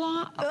was it we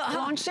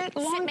launched it?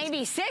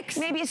 Maybe 6.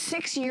 Maybe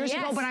 6 years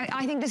ago, but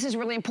I think this is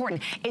really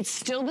important. It's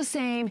still the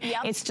same.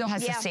 It still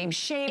has the same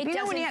shape. You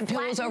know when you have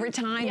pillows over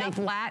time, they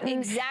flatten?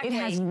 Exactly. It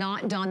has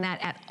not done that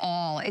at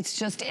all. It's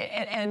just,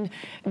 and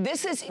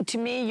this is, to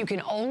me, you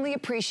can only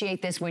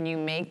appreciate this when you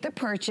make the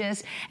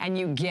purchase and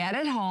you get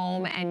it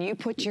home and you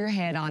put your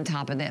head on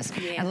top of this.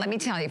 And let me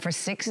tell you, for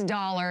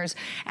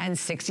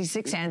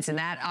 $6.66, and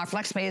that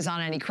FlexPay is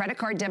on any credit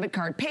card, debit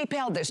card,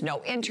 PayPal, there's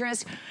no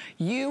interest.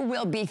 You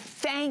will be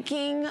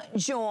thanking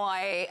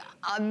Joy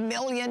a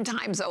million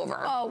times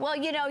over. Oh, well,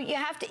 you know, you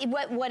have to,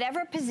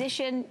 whatever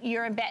position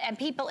you're in bed, and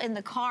people in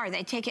the car,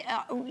 they take it,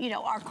 you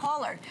know, our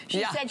caller,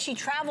 she said she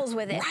travels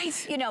with it.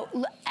 Right. You know,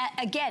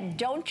 again,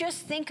 don't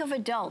just think of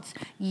adults.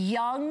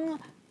 Young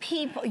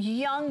people,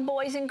 young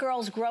boys and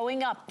girls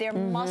growing up, their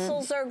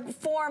muscles are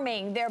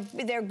forming, they're,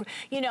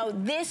 you know,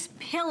 this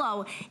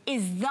pillow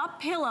is the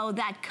pillow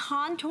that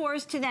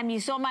contours to them. You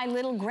saw my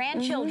little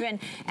grandchildren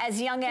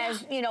as young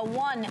as, you know,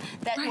 1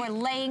 that were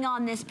laying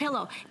on this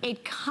pillow.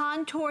 It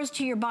contours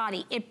to your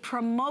body. It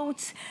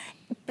promotes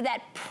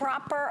that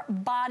proper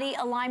body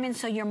alignment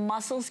so your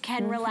muscles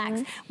can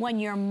relax. When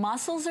your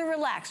muscles are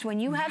relaxed,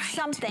 when you have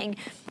something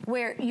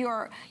where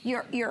your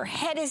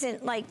head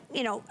isn't like,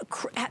 you know,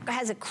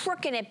 has a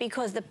crook in it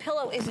because the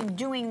pillow isn't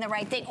doing the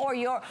right thing, or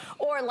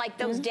like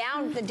those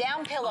the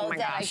down pillows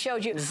that I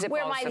showed you,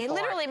 where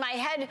literally my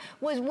head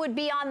would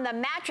be on the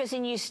mattress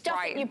and you stuff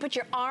it, you put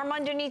your arm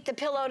underneath the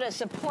pillow to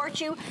support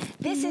you.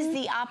 This is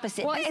the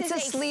opposite. Well, this it's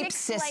is a sleep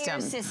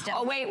system.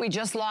 Oh wait, we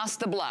just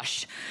lost the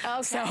blush.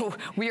 Okay. So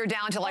we are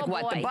down to like the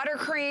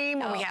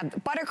buttercream, and we have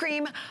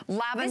buttercream,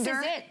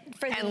 lavender,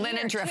 and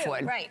linen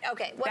driftwood. Right,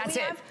 okay. That's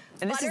it.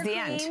 And this is the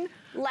end.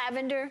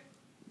 Lavender.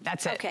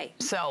 That's it. Okay.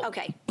 So,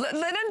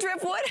 linen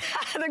driftwood,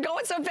 they're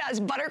going so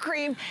fast.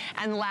 Buttercream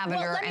and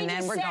lavender, and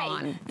then we're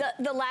gone.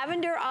 The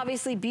lavender,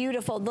 obviously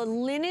beautiful. The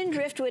linen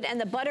driftwood and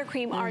the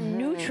buttercream are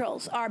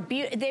neutrals.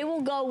 They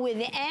will go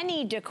with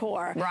any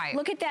decor. Right.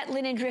 Look at that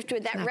linen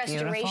driftwood, that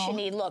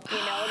restoration-y look, you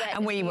know. That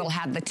and we will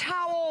have the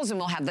towels,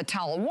 and we'll have the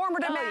towel warmer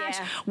to match.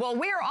 Yeah. Well,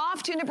 we're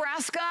off to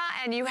Nebraska,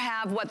 and you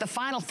have, what, the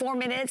final 4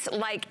 minutes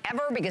like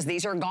ever, because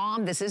these are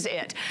gone. This is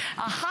it.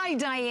 Hi,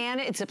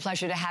 Diana. It's a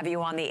pleasure to have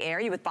you on the air.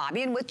 You with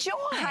Bobby and with Joy.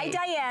 Hi,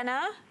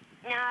 Diana.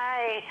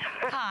 Hi.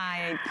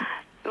 Hi.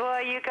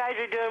 Boy, you guys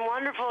are doing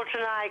wonderful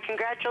tonight.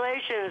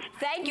 Congratulations.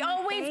 Thank you.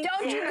 Oh,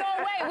 don't you go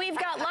away. We've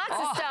got lots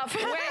of stuff.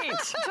 Wait,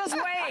 just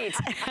wait.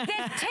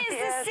 Tis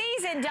the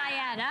season,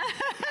 Diana.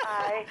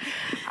 Hi.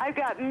 I've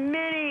got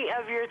many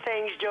of your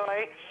things,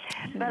 Joy,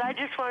 but I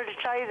just wanted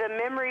to tell you the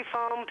memory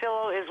foam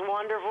pillow is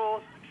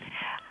wonderful.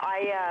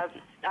 I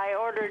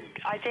ordered,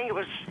 I think it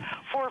was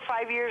 4 or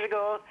 5 years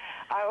ago,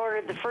 I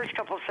ordered the first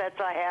couple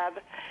sets I have,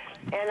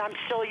 and I'm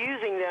still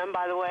using them,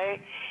 by the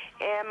way,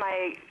 and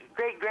my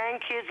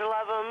great-grandkids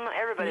love them.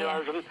 Everybody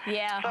loves them.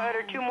 Yeah. So I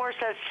ordered 2 more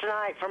sets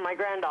tonight for my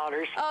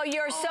granddaughters. Oh,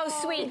 you're so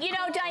sweet. You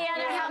know,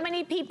 Diana, how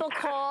many people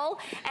call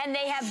and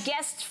they have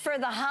guests for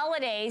the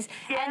holidays,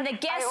 and the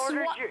guests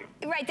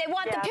right, they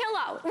want the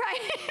pillow,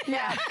 right?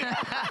 Yeah.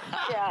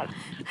 Yeah.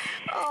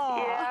 Oh.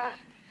 Yeah.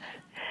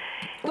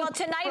 Well,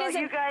 tonight is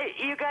you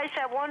guys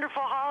have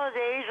wonderful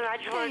holidays, and I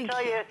just want to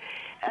tell you,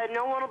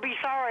 no one will be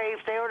sorry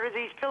if they order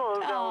these pillows.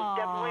 They'll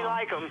definitely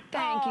like them.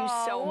 Thank you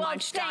so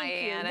much, thank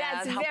Diana. you.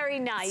 That's very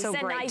nice. So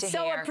and great I to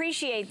so hear.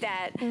 appreciate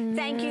that.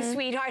 Thank you,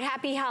 sweetheart.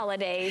 Happy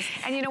holidays.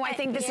 And you know, I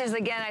think this is,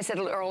 again, I said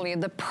earlier,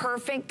 the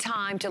perfect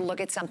time to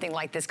look at something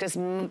like this, because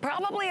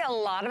probably a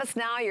lot of us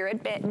now, you're in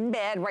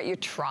bed, right? You're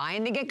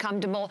trying to get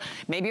comfortable.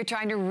 Maybe you're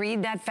trying to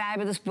read that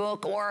fabulous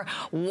book or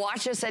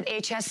watch us at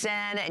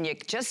HSN and you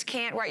just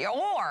can't, right?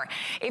 Or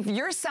if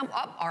you're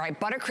all right,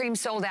 buttercream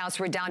sold out,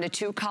 so we're down to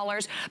 2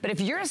 colors. But if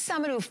you're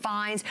someone who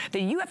finds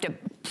that you have to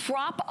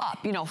prop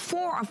up, you know,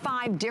 4 or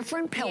 5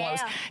 different pillows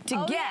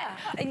to get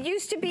it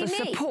used to be the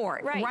me.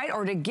 support, right?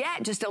 Or to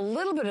get just a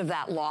little bit of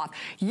that loft,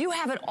 you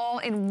have it all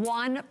in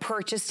one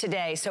purchase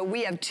today. So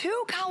we have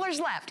 2 colors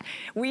left.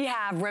 We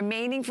have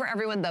remaining for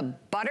everyone the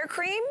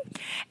buttercream,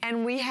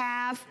 and we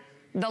have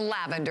the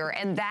lavender,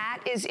 and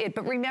that is it.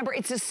 But remember,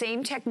 it's the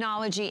same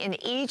technology in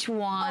each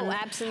one. Oh,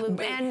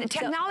 absolutely. And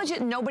technology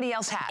that nobody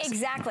else has.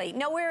 Exactly.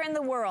 Nowhere in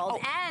the world.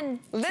 And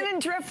linen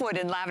driftwood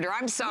in lavender.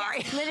 I'm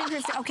sorry. Yeah, linen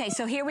driftwood. Okay,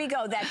 so here we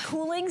go. That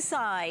cooling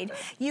side.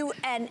 You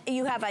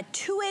have a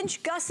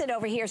 2-inch gusset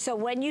over here. So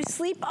when you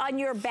sleep on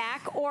your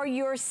back or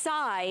your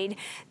side,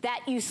 that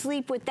you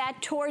sleep with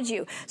that towards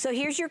you. So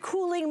here's your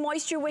cooling,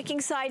 moisture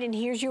wicking side, and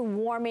here's your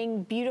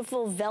warming,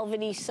 beautiful,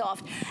 velvety,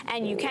 soft.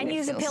 And you can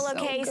use a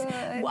pillowcase.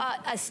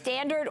 A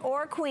standard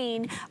or a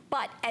queen,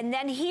 and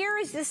then here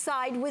is the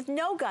side with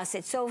no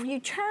gusset. So if you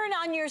turn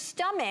on your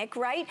stomach,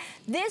 right,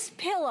 this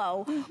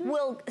pillow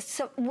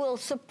will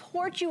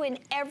support you in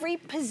every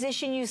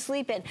position you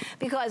sleep in.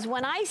 Because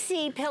when I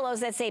see pillows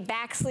that say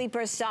back sleep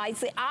or side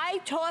sleep, I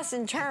toss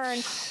and turn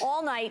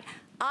all night.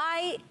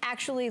 I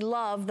actually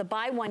love the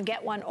buy one,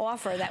 get one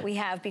offer that we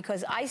have,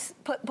 because I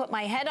put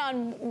my head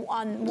on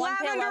one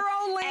lavender pillow,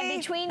 only. and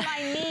between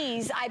my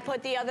knees, I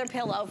put the other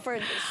pillow for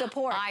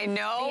support. I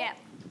know. Yeah.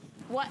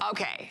 What?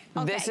 Okay,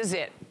 this is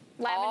it.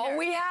 Lavender. All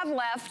we have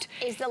left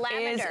is the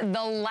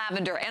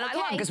lavender. And I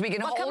love because we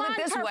can hold it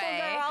this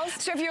way. Girls.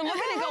 So if you're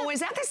looking and going, is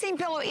that the same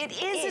pillow?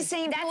 It is the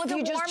same pillow if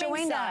you just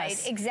joined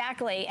us.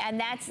 Exactly, and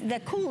that's the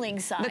cooling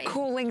side. The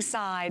cooling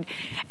side.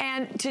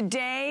 And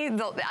today,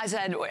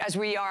 as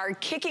we are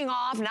kicking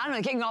off, not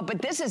only kicking off, but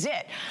this is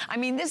it. I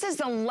mean, this is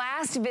the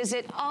last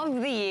visit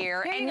of the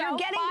year. Here and you you're go.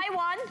 getting Buy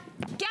one,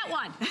 get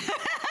one.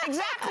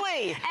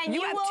 Exactly. And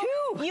you have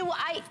 2.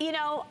 You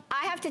know,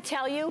 I have to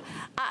tell you,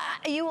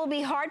 you will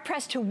be hard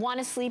pressed to want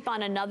to sleep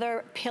on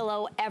another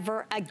pillow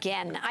ever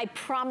again. I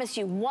promise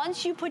you,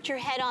 once you put your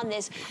head on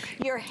this,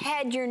 your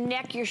head, your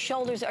neck, your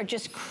shoulders are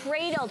just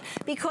cradled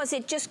because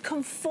it just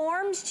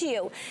conforms to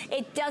you.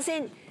 It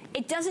doesn't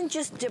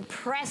just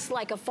depress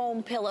like a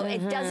foam pillow.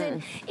 It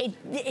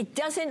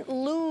doesn't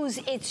lose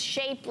its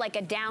shape like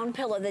a down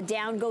pillow. The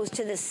down goes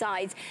to the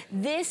sides.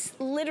 This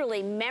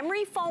literally,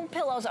 memory foam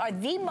pillows are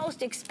the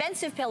most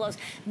expensive pillows.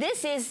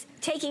 This is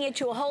taking it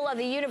to a whole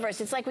other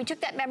universe. It's like we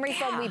took that memory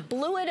foam, we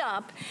blew it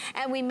up,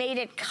 and we made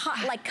it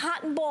like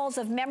cotton balls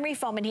of memory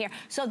foam in here.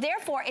 So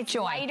therefore, it's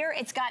lighter,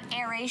 it's got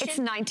aeration. It's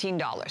 $19.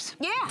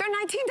 Yeah. They're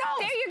 $19.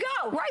 There you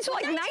go. Right, so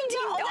like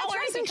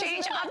 $19 and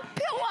change a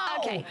pillow.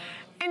 Okay.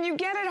 And you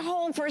get it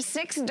home for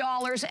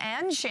 $6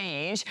 and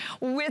change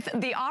with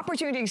the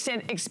opportunity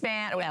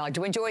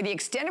to enjoy the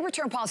extended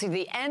return policy to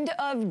the end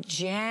of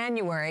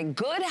January.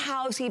 Good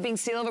housekeeping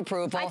seal of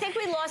approval. I think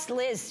we lost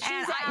Liz. She's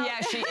out.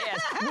 Yeah, she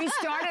is. We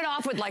started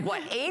off with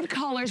 8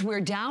 colors.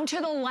 We're down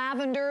to the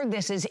lavender.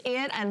 This is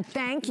it. And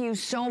thank you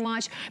so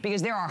much,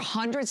 because there are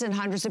hundreds and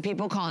hundreds of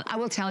people calling. I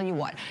will tell you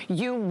what,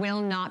 you will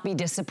not be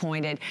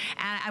disappointed.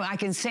 And I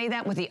can say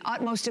that with the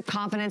utmost of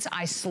confidence.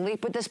 I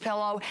sleep with this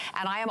pillow,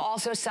 and I am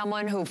also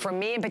someone who, for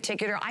me in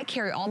particular, I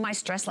carry all my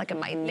stress in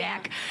my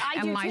neck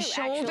and my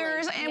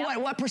shoulders. Actually.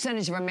 And what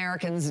percentage of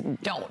Americans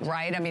don't,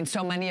 right? I mean,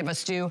 so many of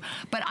us do.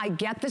 But I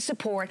get the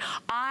support.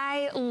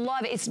 I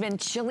love it. It's been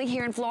chilly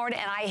here in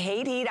Florida, and I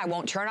hate heat. I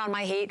won't turn on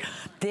my heat.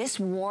 This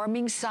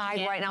warming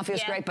side right now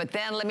feels great. But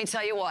then let me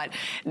tell you what,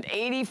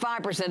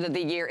 85% of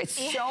the year, it's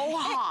so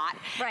hot.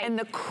 And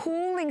the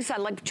cooling side,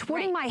 like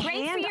putting my hand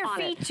on it. Great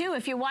for your feet, too.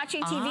 If you're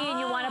watching TV and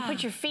you want to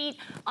put your feet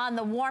on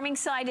the warming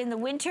side in the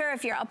winter,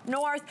 if you're up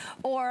north,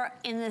 or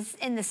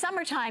in the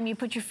summertime, you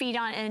put your feet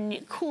on and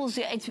it cools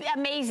you. It's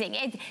amazing.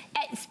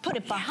 Put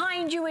it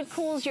behind you, it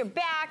cools your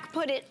back.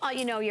 Put it,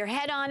 your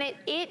head on it.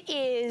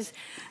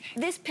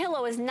 This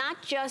pillow is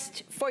not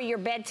just for your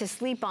bed to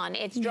sleep on.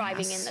 It's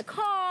driving in the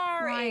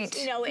car. Right.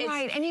 It's,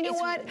 And you know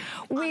what?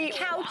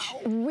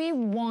 We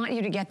want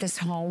you to get this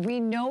home. We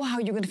know how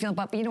you're going to feel,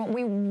 but you know what?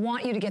 We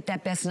want you to get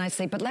that best night's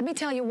sleep. But let me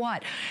tell you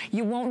what,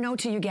 you won't know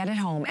till you get it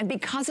home. And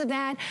because of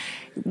that,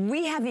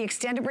 we have the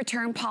extended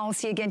return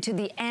policy again to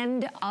the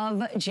end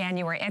of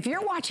January. And if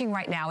you're watching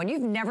right now and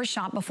you've never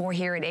shopped before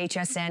here at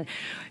HSN,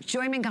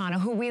 Joy Mangano,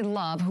 who we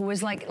love, who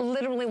is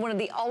literally one of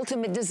the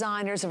ultimate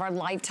designers of our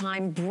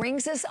lifetime,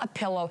 brings us a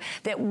pillow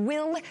that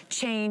will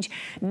change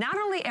not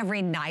only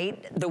every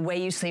night the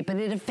way you sleep, but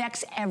it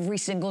affects every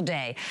single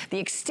day. The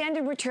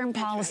extended return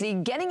policy,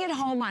 getting it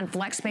home on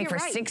FlexPay for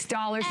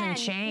 $6 and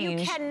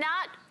change. You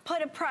cannot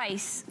put a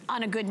price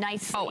on a good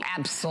night's sleep. Oh,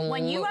 absolutely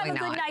When you have a not.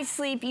 good night's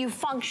sleep, you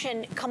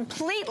function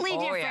completely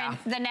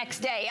different the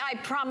next day. I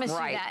promise you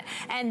that.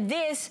 And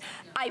this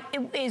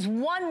is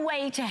one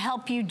way to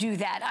help you do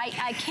that.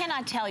 I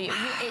cannot tell you.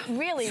 It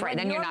really. That's right.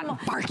 Then you're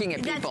not barking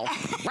at people,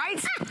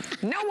 right?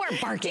 No more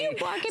barking. Do you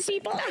bark at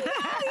people?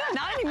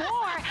 Not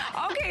anymore.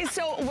 Okay,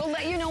 so we'll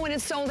let you know when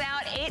it's sold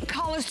out. 8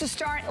 colors to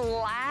start.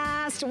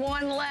 Last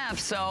one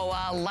left. So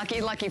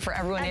lucky for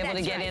everyone able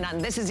to get in on.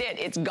 This is it.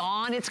 It's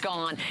gone. It's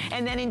gone.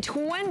 And then in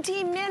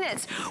 20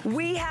 minutes,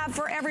 we have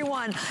for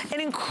everyone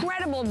an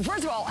incredible,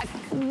 first of all,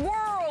 a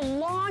world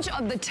launch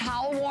of the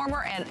towel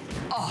warmer. And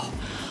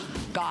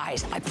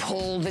guys, I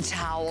pulled the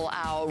towel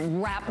out,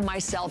 wrapped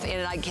myself in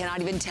it. I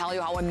cannot even tell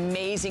you how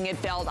amazing it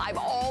felt. I've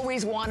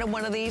always wanted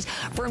one of these.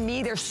 For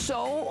me, they're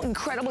so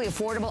incredibly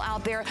affordable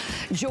out there.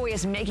 Joy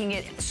is making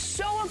it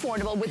so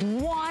affordable with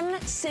one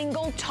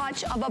single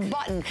touch of a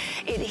button.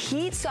 It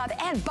heats up,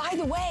 and by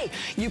the way,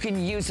 you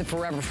can use the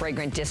Forever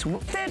Fragrant Disc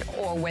with it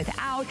or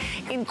without.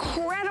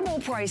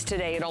 Incredible price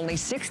today at only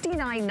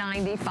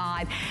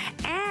 $69.95.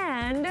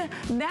 And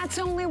that's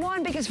only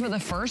one, because for the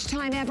first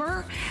time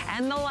ever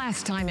and the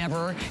last time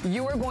ever,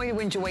 you are going to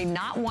enjoy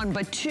not one,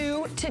 but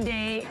 2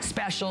 today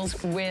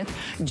specials with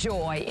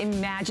Joy.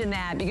 Imagine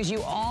that, because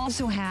you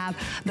also have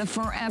the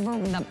Forever,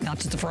 not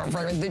just the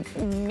Forever, the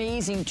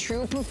amazing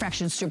True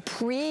Perfection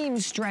Supreme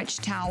Stretch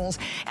Towels.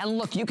 And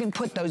look, you can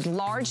put those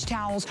large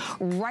towels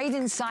right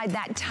inside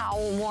that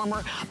towel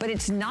warmer, but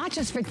it's not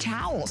just for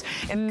towels.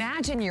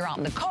 Imagine you're out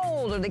in the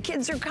cold, or the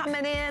kids are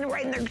coming in,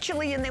 right, and they're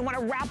chilly, and they want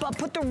to wrap up,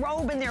 put the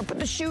robe in there, put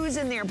the shoes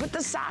in there, put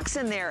the socks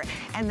in there,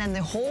 and then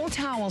the whole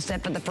towel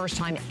set for the first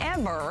time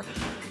ever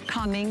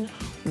coming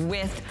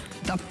with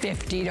the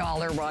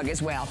 $50 rug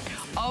as well.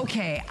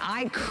 Okay,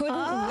 I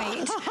couldn't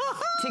wait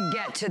to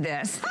get to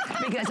this,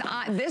 because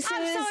I'm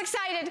so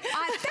excited.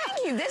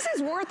 Thank you. This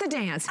is worth the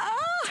dance.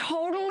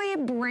 Totally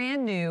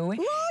brand new.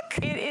 Look.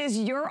 It is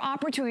your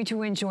opportunity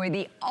to enjoy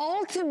the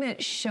ultimate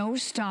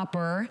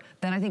showstopper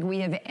that I think we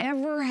have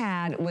ever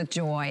had with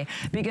Joy,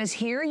 because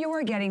here you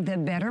are getting the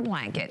better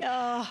blanket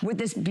with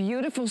this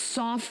beautiful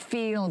soft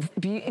feel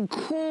and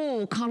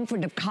cool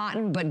comfort of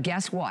cotton, but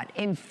guess what?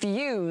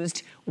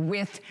 Infused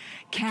with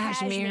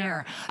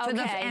cashmere.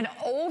 And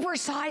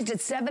oversized at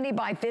 70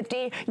 by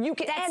 50. You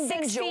can add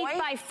 6 feet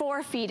by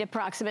 4 feet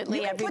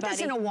approximately. You can put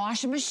this in a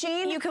washing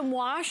machine. You can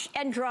wash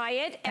and dry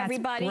it. That's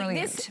everybody.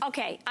 Brilliant.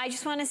 Okay, I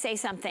just want to say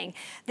something.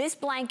 This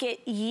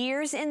blanket,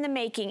 years in the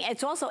making.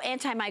 It's also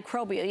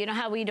antimicrobial. You know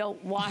how we don't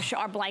wash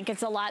our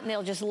blankets a lot and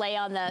they'll just lay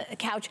on the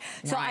couch.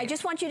 So I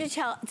just want you to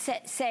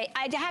say,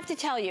 I have to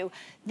tell you,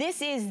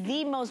 this is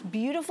the most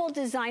beautiful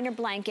designer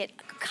blanket,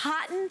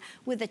 cotton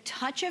with a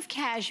touch of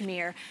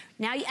cashmere.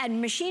 Now,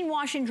 and machine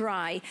wash and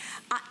dry.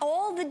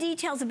 All the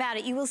details about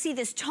it, you will see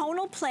this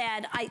tonal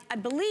plaid. I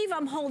believe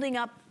I'm holding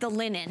up the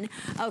linen,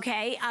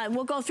 okay?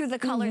 We'll go through the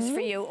colors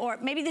for you, or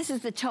maybe this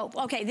is the taupe.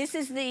 Okay, this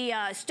is the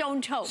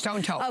stone taupe.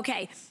 Stone taupe.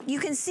 Okay, you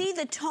can see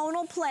the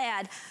tonal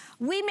plaid.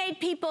 We made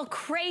people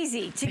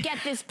crazy to get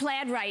this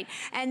plaid right.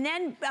 And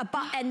then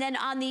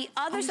on the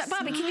other side,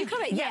 Bobby, can you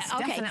come in? Yes,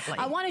 definitely.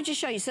 I wanted to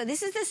show you. So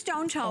this is the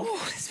stone taupe.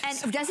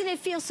 And doesn't it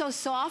feel so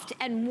soft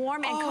and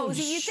warm and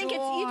cozy? You think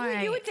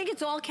you would think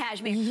it's all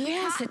cashmere.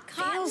 Yes, it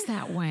feels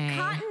that way.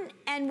 Cotton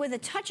and with a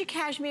touch of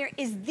cashmere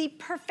is the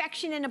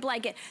perfection in a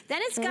blanket.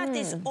 Then it's got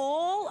this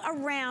all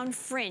around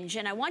fringe.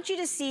 And I want you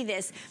to see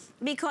this,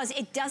 because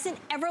it doesn't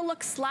ever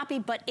look sloppy,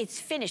 but it's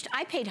finished.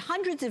 I paid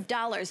hundreds of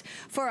dollars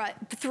for a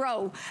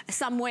throw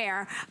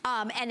somewhere,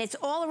 and it's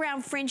all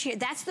around fringe here.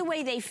 That's the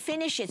way they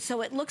finish it,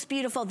 so it looks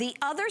beautiful. The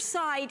other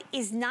side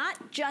is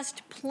not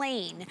just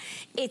plain,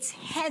 it's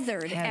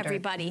heathered,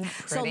 everybody.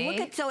 So look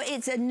at,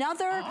 it's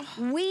another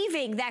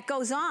weaving that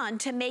goes on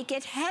to make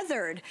it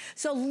heathered.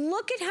 So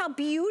look at how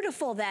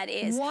beautiful that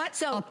is.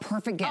 What a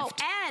perfect gift.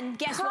 Oh, and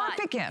guess what?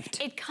 Perfect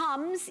gift. It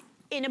comes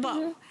in a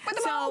bow. With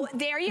a bow. bow.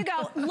 There you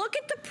go. Look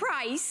at the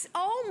price.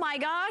 Oh my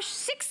gosh,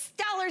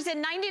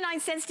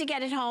 $6.99 to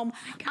get it home.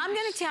 I'm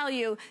gonna tell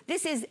you,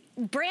 this is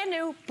brand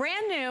new,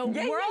 world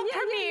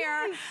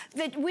premiere.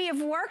 That we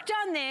have worked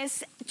on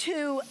this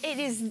to,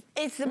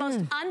 it's the most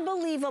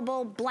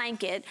unbelievable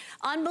blanket,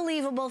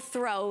 unbelievable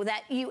throw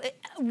that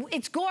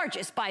it's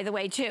gorgeous, by the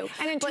way, too.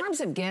 And in terms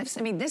of gifts,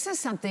 I mean, this is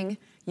something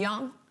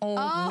young, old,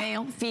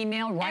 male,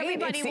 female, right?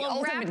 Everybody it's the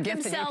will wrap ultimate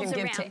gift that you can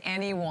themselves give to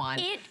anyone.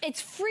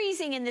 It's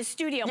freezing in the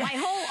studio. My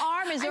whole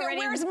arm is already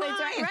where's mine?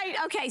 Right.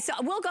 Okay, so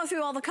we'll go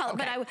through all the colors.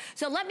 Okay. But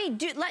so let me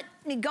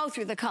go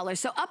through the colors.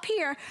 So up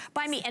here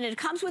by me, and it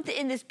comes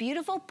in this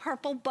beautiful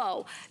purple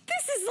bow.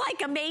 This is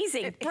like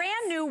amazing.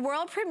 Brand new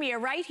world premiere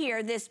right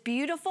here. This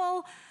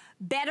beautiful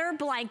better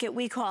blanket,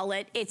 we call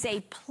it. It's a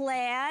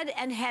plaid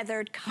and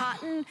heathered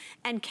cotton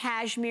and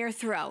cashmere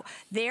throw.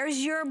 There's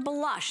your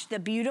blush, the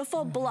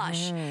beautiful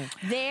blush.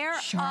 There,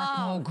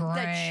 charcoal gray.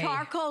 The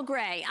charcoal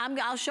gray.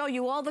 I'll show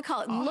you all the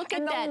colors. Look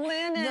at that.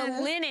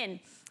 The linen.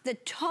 The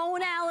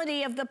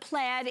tonality of the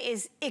plaid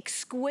is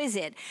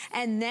exquisite.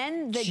 And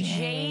then the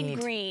jade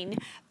green.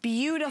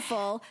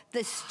 beautiful.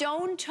 The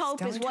stone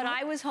taupe is what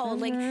I was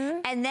holding.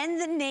 And then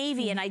the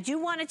navy. And I do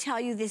want to tell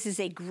you, this is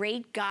a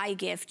great guy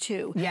gift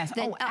too. Yes,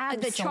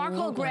 The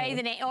charcoal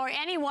gray, or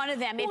any one of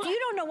them. If you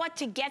don't know what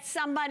to get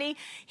somebody,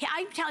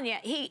 I'm telling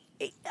you,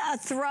 a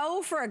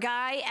throw for a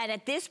guy, and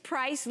at this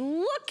price,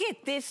 look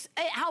at this,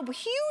 how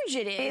huge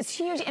it is. It's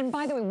huge, and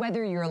by the way,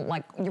 whether you're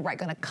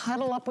gonna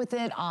cuddle up with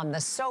it on the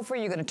sofa,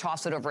 you're gonna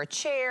toss it over a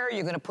chair,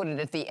 you're gonna put it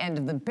at the end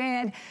of the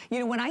bed. You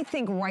know, when I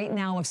think right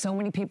now of so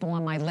many people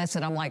on my list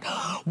that I'm like,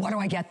 oh, what do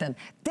I get them?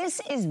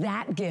 This is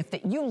that gift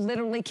that you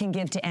literally can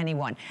give to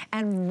anyone.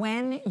 And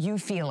when you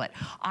feel it,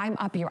 I'm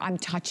up here, I'm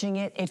touching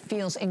it, it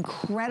feels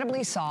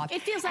incredibly soft.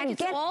 It feels like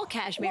it's all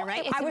cashmere,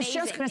 right? I was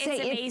just gonna say,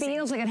 it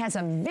feels like it has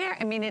a very,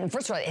 I mean,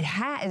 first of all,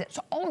 it's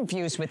all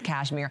infused with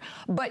cashmere,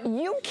 but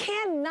you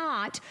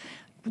cannot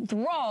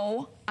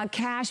throw a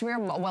cashmere,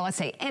 well, let's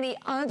say any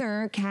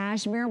other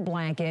cashmere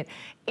blanket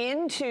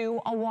into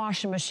a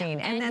washing machine.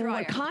 And then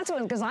what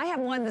consequence, because I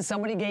have one that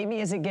somebody gave me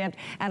as a gift,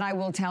 and I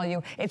will tell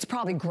you, it's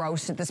probably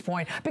gross at this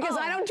point, because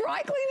I don't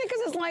dry clean it,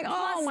 because it's like,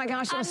 oh my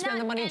gosh, I'll spend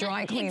the money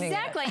dry cleaning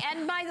exactly. it.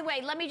 And by the way,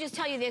 let me just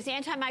tell you, there's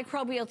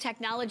antimicrobial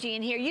technology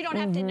in here. You don't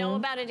have to know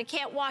about it. It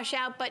can't wash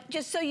out, but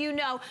just so you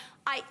know,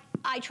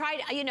 I tried,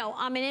 you know,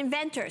 I'm an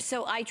inventor,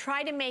 so I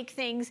try to make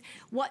things,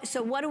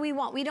 so what do we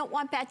want? We don't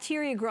want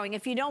bacteria growing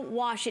if you don't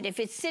wash it, if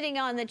it's sitting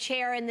on the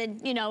chair in the,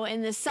 you know,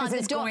 in the sun. Because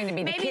it's going to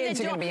be, the kids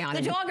are going to be on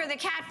it. The dog or the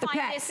cat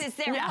find this is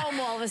their home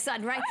all of a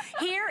sudden, right?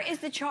 Here is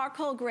the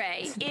charcoal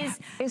gray.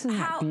 Isn't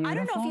that beautiful? I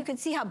don't know if you can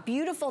see how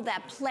beautiful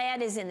that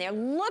plaid is in there.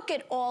 Look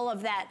at all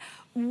of that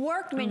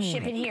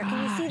workmanship in here.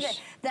 Can you see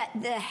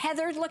the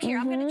heathered? Look here,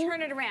 I'm going to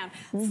turn it around.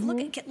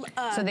 Look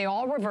at so they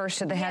all reverse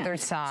to the heathered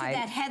side. To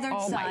that heathered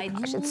side. Oh my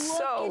gosh, it's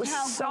so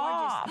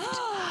soft.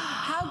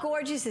 How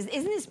gorgeous isn't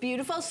this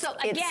beautiful? So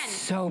again, it's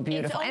so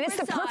beautiful, and it's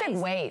the perfect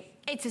weight.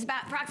 It's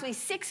about approximately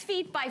 6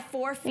 feet by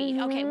 4 feet.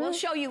 Okay, we'll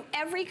show you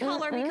every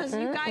color because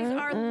you guys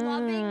are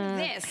loving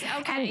this.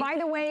 Okay. And by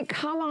the way,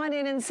 come on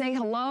in and say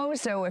hello.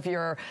 So if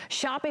you're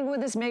shopping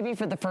with us maybe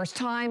for the first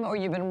time, or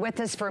you've been with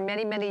us for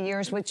many, many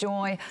years with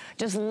Joy,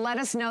 just let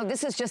us know.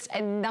 This is just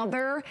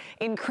another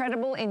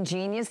incredible,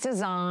 ingenious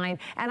design.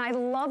 And I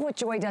love what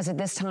Joy does at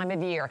this time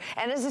of year.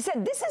 And as I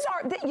said, this is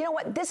you know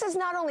what? This is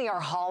not only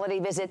our holiday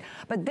visit,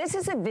 but this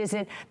is a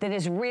visit that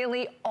is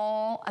really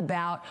all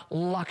about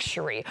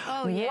luxury.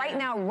 Oh, yeah. Right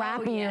now,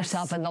 wrapping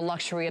yourself in the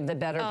luxury of the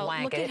better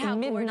blanket. Look at how at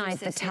midnight,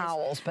 the this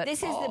towels. Is. But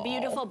this is the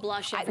beautiful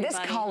blush, everybody. This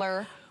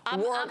color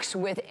works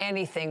with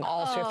anything.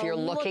 Also, if you're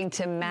looking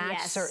to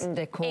match certain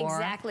decor.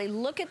 Exactly.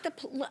 Look at the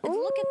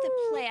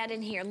plaid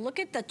in here. Look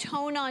at the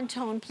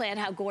tone-on-tone plaid.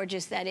 How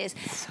gorgeous that is.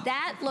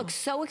 That looks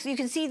so. You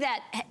can see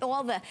that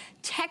all the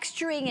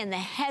texturing and the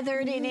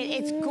heathered in it.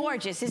 It's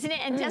gorgeous, isn't it?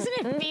 And doesn't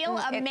it feel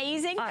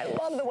amazing? I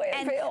love the way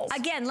it feels.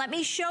 Again, let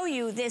me show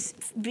you this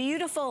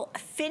beautiful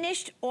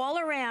finished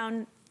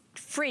all-around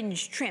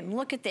fringe trim.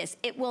 Look at this.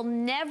 It will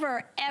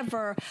never,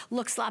 ever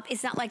look sloppy.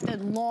 It's not like the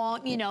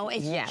long, you know,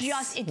 it's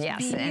just, it's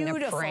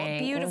beautiful,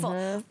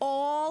 beautiful.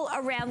 All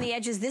around the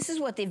edges. This is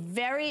what the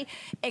very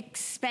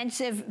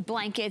expensive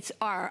blankets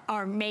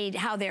are made,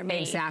 how they're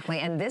made. Exactly.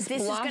 And this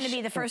is going to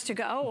be the first to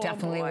go.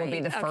 Definitely will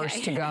be the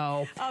first to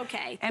go.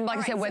 Okay. And like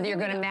I said, whether you're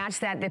going to match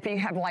that, if you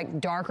have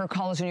like darker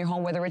colors in your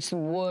home, whether it's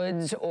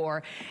woods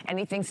or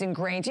anything's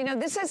ingrained, you know,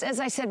 this is, as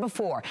I said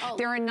before,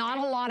 there are not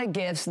a lot of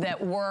gifts that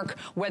work,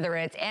 whether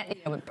it's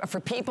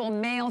for people,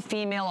 male,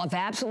 female, of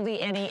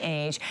absolutely any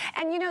age.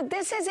 And, you know,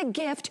 this is a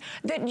gift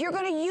that you're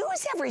going to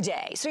use every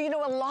day. So, you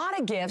know, a lot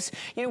of gifts,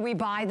 you know, we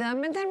buy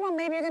them, and then, well,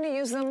 maybe you're going to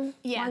use them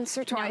once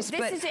or twice. No,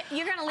 this is it.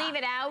 You're going to leave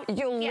it out.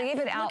 You'll leave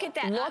it out. Look at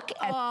that.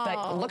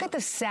 Look at the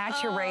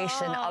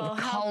saturation of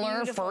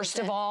color, first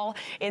of all,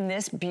 in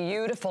this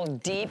beautiful,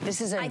 deep,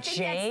 this is a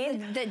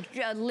jade. That's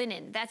the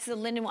linen. That's the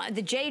linen one.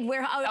 The jade,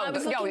 where I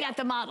was looking at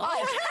the model.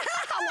 I'm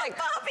like,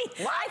 Bobby,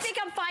 I think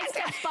I'm 5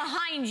 steps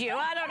behind you.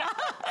 I don't know.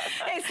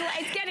 It's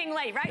getting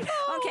late, right?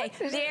 Okay,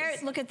 there,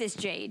 look at this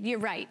jade. You're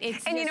right.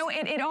 And you know,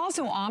 it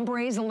also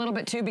ombres a little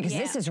bit too, because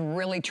this is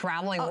really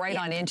traveling right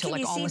on into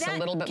like almost a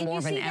little bit more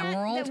of an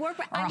emerald or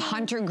a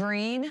hunter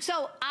green.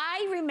 So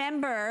I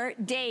remember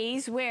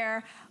days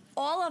where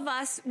all of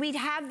us, we'd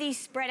have these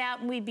spread out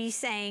and we'd be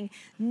saying,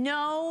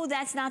 no,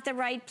 that's not the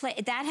right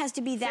place. That has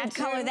to be that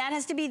color. That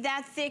has to be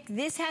that thick.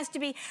 This has to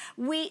be,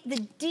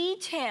 the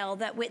detail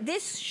that,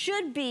 this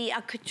should be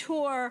a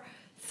couture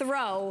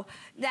throw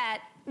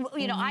that,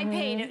 you know, I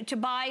paid to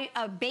buy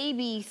a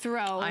baby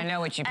throw. I know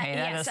what you paid.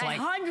 That is like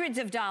hundreds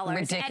of dollars.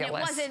 Ridiculous. And it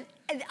wasn't,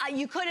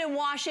 you couldn't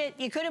wash it,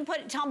 you couldn't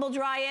tumble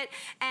dry it,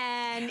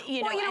 and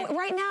you know. Well, you know,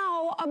 right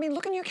now, I mean,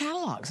 look in your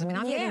catalogs. I mean,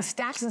 I'm getting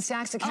stacks and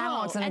stacks of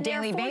catalogs on a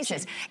daily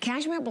basis.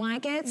 Cashmere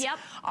blankets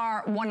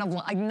are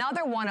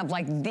another one of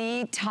like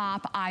the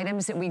top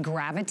items that we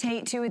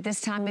gravitate to at this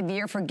time of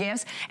year for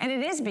gifts, and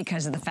it is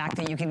because of the fact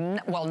that you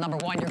can, well, number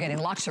one, you're getting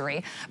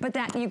luxury, but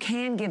that you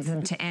can give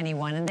them to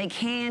anyone, and they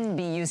can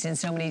be used in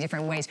so many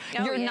different ways.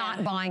 You're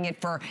not buying it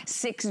for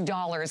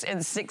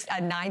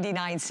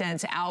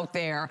 $6.99 out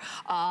there.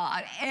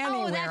 about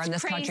anywhere in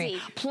this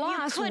country.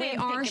 Plus, we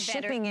are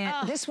shipping it.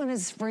 This one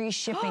is free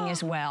shipping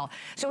as well.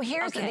 So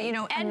here's, you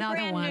know, another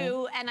brand one.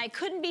 New, and I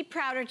couldn't be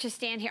prouder to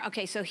stand here.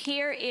 Okay, so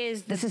here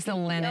is this is the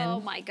linen. Oh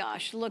my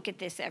gosh, look at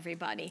this,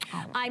 everybody.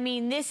 Oh. I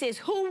mean, this is,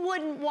 who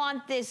wouldn't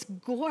want this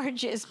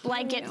gorgeous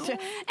blanket?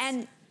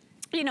 And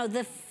you know,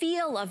 the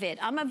feel of it.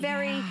 I'm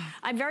very,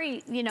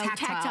 you know,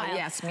 tactile.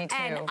 Yes, me too.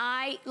 And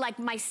I, like,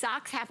 my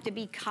socks have to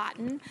be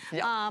cotton.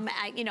 Yep.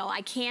 You know,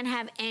 I can't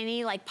have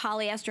any, like,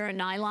 polyester or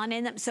nylon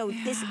in them. So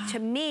this, to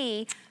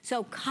me,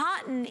 so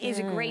cotton is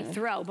a great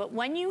throw. But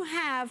when you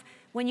add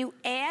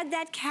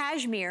that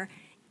cashmere,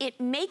 it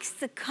makes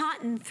the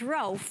cotton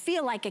throw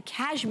feel like a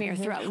cashmere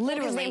throw,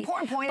 literally. The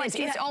important point is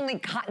it's only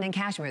cotton and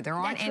cashmere. There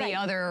aren't any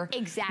other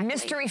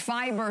mystery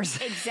fibers.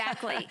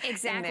 Exactly.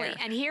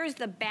 And here's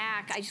the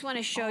back. I just want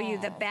to show you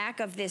the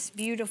back of this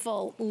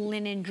beautiful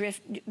linen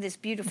drift, this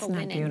beautiful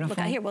linen. Beautiful?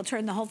 Look, here, we'll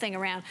turn the whole thing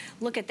around.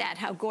 Look at that,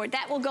 how gorgeous.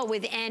 That will go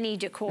with any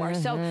decor.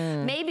 So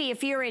maybe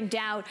if you're in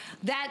doubt,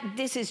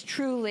 this is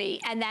truly,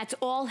 and that's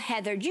all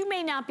heathered. You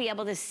may not be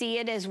able to see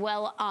it as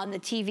well on the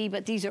TV,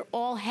 but these are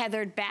all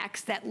heathered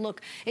backs that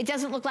look, it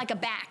doesn't look like a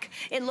back.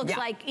 It looks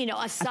like, you know,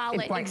 a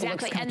solid,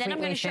 exactly. And then I'm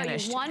going to show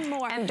you one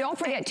more. And don't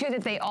forget, too,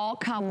 that they all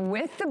come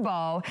with the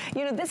bow.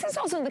 You know, this is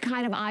also the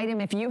kind of item,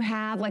 if you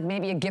have, like,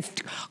 maybe a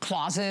gift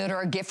closet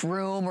or a gift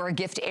room or a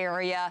gift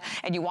area,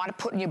 and you want to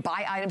put, you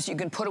buy items you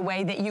can put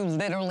away that you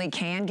literally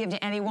can give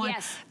to anyone.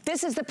 Yes.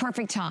 This is the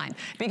perfect time.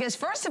 Because,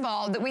 first of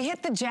all, we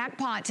hit the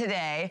jackpot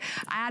today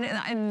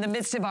in the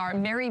midst of our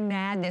Merry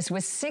Madness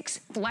with 6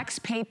 flex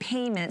pay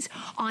payments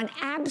on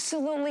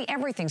absolutely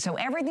everything. So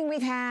everything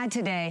we've had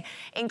today,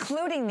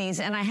 including these,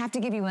 and I have to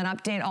give you an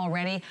update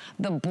already.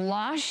 The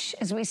blush,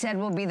 as we said,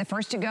 will be the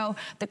first to go.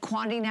 The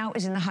quantity now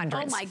is in the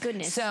hundreds. Oh my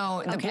goodness.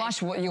 So the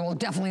blush, you will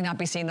definitely not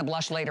be seeing the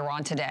blush later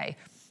on today.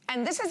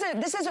 And this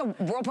is a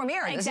world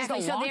premiere. Exactly.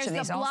 This is the launch of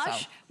these the blush,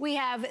 also. We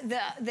have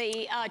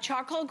the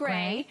charcoal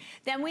gray.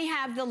 Then we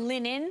have the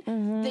linen,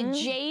 the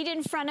jade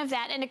in front of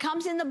that, and it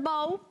comes in the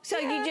bow. So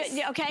you just,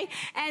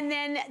 and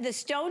then the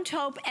stone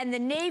taupe and the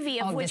navy,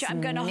 of which I'm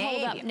going to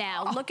hold up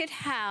now. Look at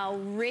how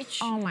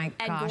rich and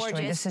gorgeous.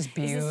 Joy, this is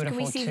beautiful. Can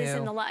we see this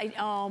in the light?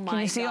 Oh my gosh.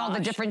 Can you see all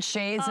the different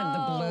shades of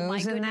the blues in that? Oh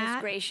my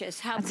goodness gracious.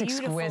 How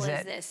beautiful is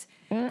this?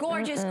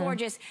 Gorgeous,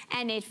 gorgeous.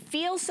 And it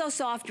feels so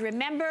soft.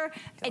 Remember,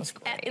 it's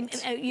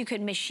you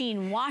can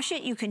machine wash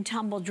it, you can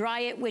tumble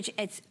dry it, which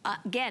it's,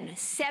 again,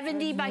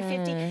 70 by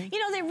 50. You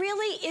know, there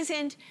really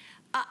isn't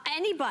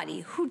anybody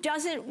who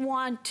doesn't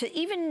want to,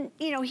 even,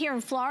 you know, here in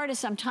Florida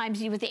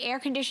sometimes with the air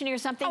conditioning or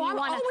something. I'm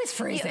always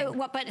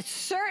freezing. But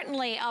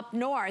certainly up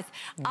north,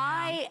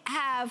 I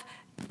have...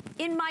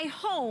 In my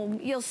home,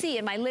 you'll see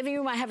in my living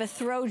room, I have a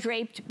throw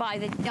draped on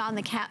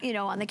the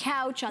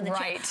couch, on the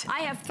chair. I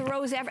have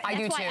throws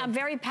everywhere. That's why I'm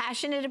very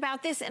passionate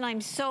about this, and I'm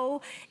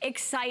so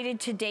excited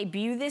to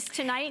debut this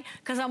tonight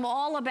because I'm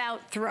all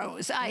about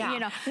throws. You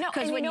know,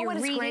 because when you know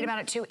what's great about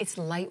it too, it's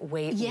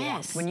lightweight.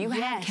 Yes, when you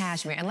have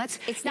cashmere, and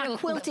it's not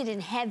quilted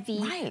and heavy.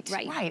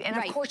 Right. And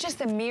of course, just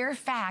the mere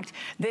fact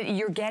that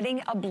you're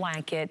getting a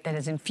blanket that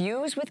is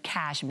infused with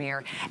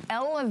cashmere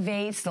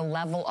elevates the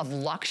level of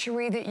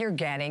luxury that you're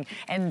getting.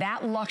 And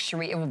that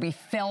luxury, it will be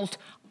felt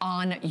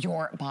on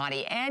your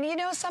body. And you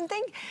know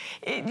something?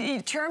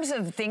 In terms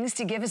of things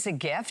to give as a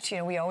gift, you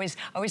know, we always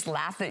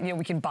laugh that, you know,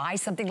 we can buy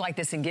something like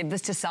this and give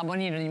this to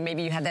someone. You know,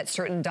 maybe you had that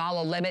certain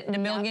dollar limit. In a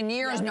million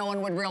years, no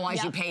one would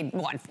realize you paid,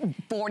 what,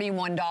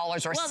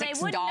 $41 or $6.99. Well, they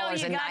wouldn't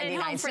know you got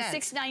it home for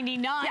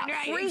 $6.99,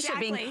 right? Free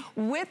shipping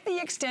with the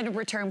extended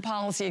return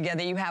policy again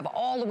that you have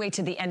all the way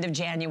to the end of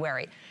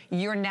January.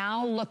 You're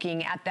now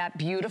looking at that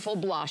beautiful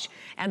blush.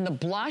 And the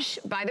blush,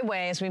 by the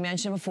way, as we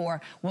mentioned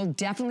before, will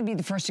definitely be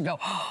the first to go,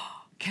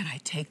 can I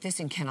take this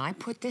and can I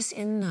put this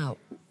in the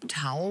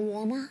towel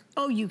warmer?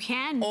 Oh, you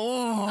can.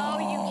 Oh,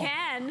 you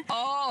can.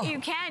 Oh, you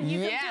can.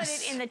 You can put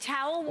it in the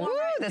towel warmer.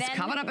 Ooh, that's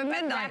coming up at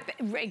midnight.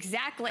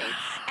 Exactly.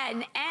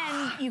 And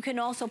you can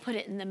also put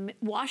it in the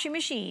washing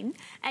machine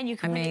and you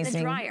can put it in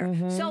the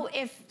dryer. So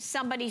if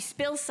somebody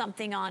spills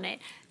something on it,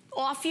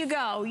 off you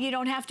go. You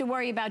don't have to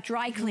worry about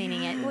dry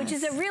cleaning it, which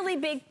is a really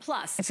big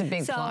plus. It's a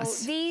big plus.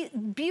 So the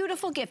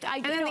beautiful gift.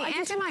 And then the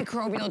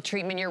antimicrobial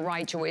treatment, you're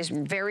right, Joy, is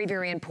very,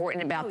 very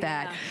important about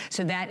that.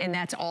 So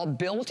that's all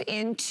built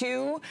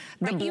into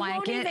the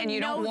blanket, and you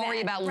don't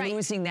worry about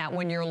losing that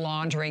when you're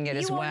laundering it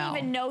as well. You won't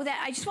even know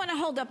that. I just want to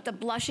hold up the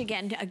blush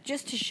again,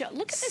 just to show.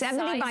 Look at the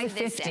 70 size by of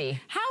this 50.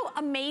 How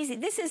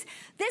amazing!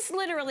 This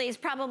literally is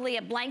probably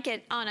a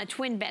blanket on a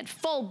twin bed,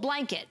 full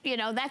blanket. You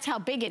know, that's how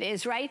big it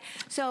is, right?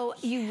 So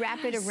you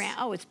wrap it around.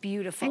 Oh, it's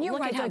beautiful. And you're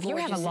right, if you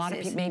have a lot of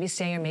people maybe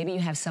staying, or maybe you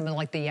have some of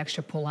like the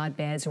extra pull-out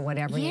beds or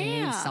whatever, you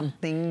need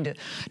something to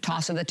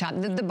toss at the top.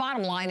 The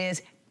bottom line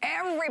is,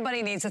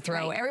 everybody needs a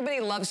throw. Everybody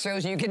loves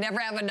throws. You can never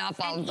have enough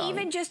of them.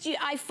 Even just,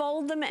 I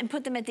fold them and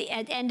put them at the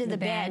end of the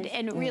bed,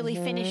 and it really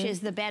finishes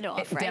the bed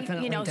off, right?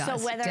 Definitely does.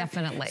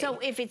 So so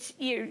if it's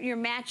you're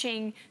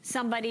matching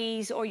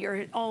somebody's or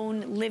your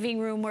own living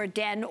room or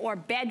den or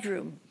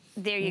bedroom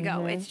there you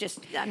go. It's just,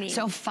 I mean.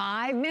 So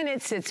 5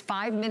 minutes, it's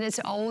 5 minutes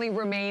only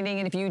remaining.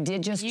 And if you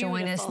did just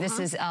join us, this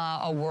is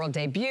a world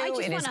debut.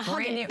 It is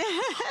brand new.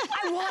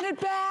 I want it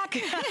back.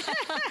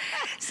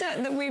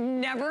 So we've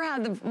never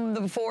had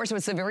the before, so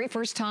it's the very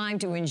first time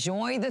to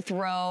enjoy the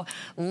throw.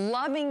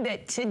 Loving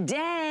that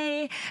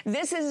today,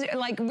 this is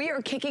like, we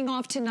are kicking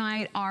off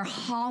tonight our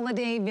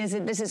holiday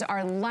visit. This is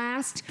our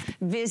last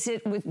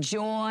visit with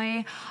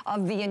Joy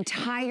of the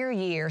entire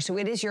year. So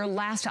it is your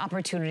last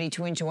opportunity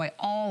to enjoy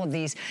all of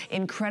these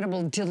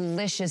incredible,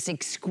 delicious,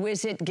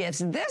 exquisite gifts.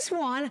 This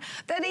one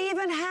that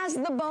even has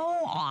the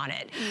bow on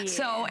it. Yeah.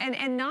 So,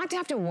 and not to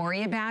have to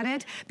worry about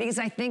it, because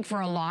I think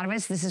for a lot of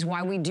us, this is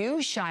why we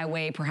do shy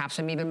away perhaps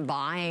from even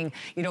buying,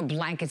 you know,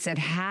 blankets that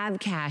have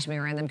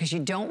cashmere in them, because you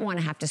don't want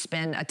to have to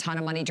spend a ton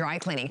of money dry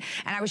cleaning.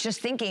 And I was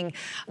just thinking,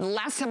 the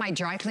last time I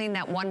dry cleaned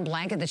that one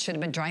blanket that should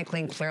have been dry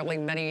cleaned clearly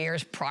many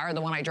years prior to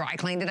the one I dry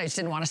cleaned it, I just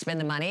didn't want to spend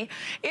the money.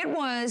 It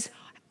was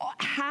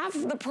half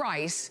the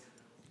price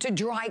to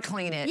dry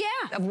clean it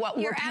of what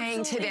we're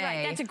paying today.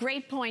 Right. That's a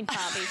great point,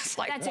 Bobby.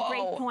 Like, that's a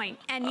great point.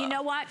 And you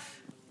know what?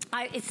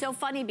 It's so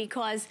funny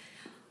because,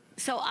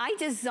 so I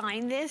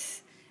designed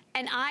this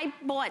and I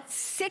bought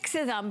 6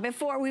 of them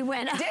before we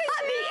went on the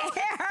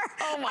air.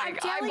 Oh my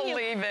God, I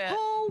believe it.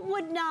 Who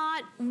would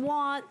not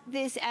want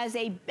this as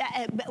a,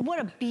 what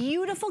a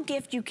beautiful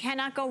gift. You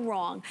cannot go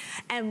wrong.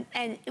 And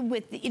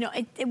with, you know,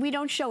 we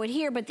don't show it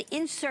here, but the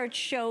insert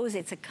shows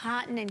it's a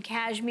cotton and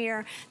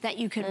cashmere that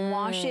you can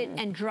wash it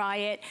and dry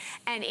it.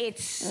 And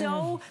it's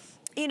so,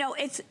 you know,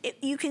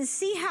 you can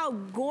see how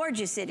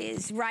gorgeous it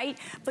is, right?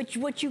 But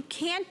what you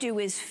can't do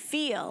is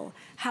feel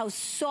how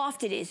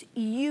soft it is.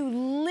 You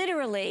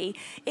literally,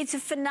 it's a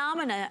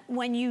phenomena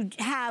when you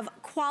have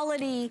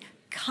quality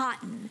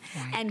cotton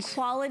and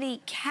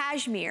quality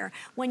cashmere.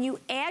 When you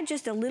add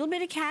just a little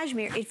bit of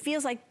cashmere, it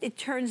feels like it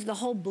turns the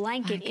whole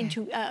blanket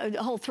into,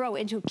 the whole throw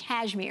into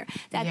cashmere.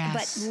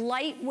 But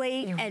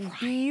lightweight and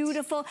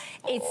beautiful.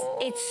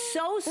 It's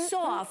so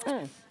soft.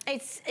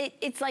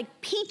 It's like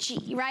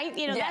peachy, right?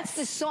 You know, that's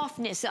the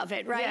softness of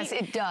it, right? Yes,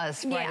 it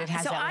does. Right, it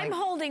has so that, I'm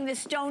holding the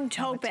stone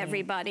taupe,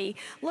 everybody.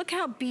 Look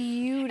how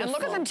beautiful. And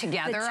look at them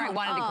together. I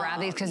wanted to grab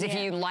these because if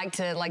you like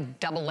to like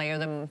double layer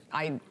them,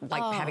 I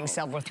like having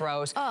several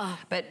throws.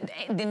 But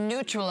the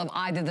neutral of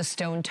either the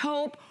stone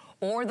taupe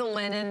or the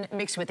linen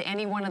mixed with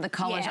any one of the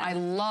colors. I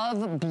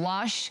love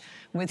blush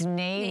with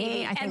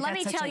navy. I think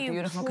that's such a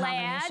beautiful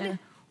combination.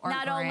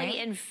 Not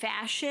only in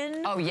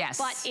fashion,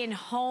 but in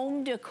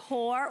home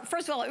decor.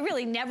 First of all, it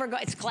really never goes,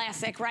 it's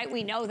classic, right?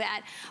 We know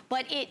that.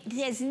 But it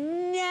has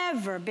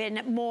never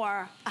been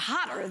more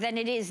hotter than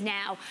it is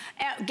now.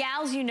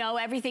 Gals, you know,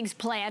 everything's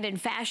planned in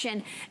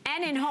fashion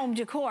and in home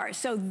decor.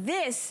 So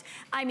this,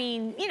 I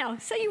mean, you know,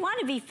 so you want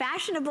to be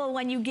fashionable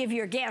when you give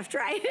your gift,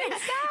 right?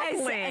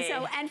 Exactly.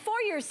 And for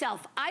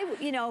yourself,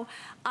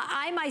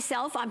 I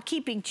myself, I'm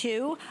keeping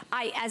 2.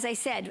 As I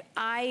said,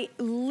 I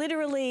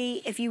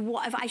literally, if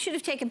I should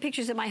have taken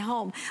pictures of my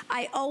home,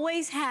 I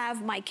always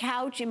have my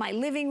couch in my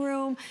living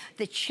room,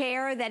 the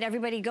chair that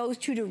everybody goes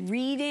to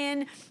read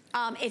in.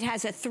 It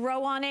has a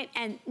throw on it,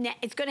 and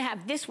it's going to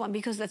have this one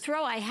because the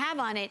throw I have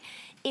on it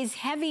is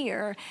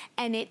heavier,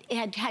 and it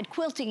had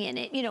quilting in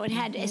it. You know, it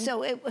had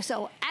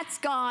so that's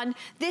gone.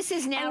 This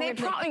is now. And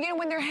you know,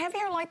 when they're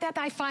heavier like that,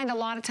 I find a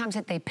lot of times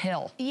that they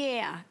pill.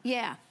 Yeah.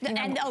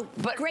 And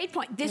but great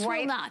point. This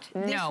will not.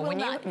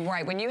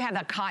 When you have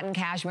a cotton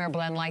cashmere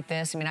blend like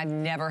this, I mean, I've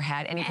never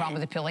had any problem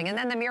with the pilling. And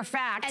then the mere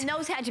fact. And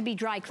those had to be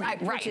dry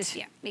cleaned.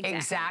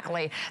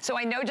 Exactly. So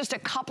I know just a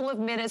couple of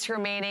minutes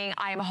remaining.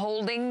 I am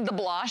holding the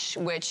blush,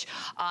 which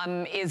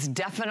is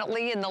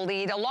definitely in the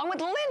lead, along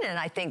with linen.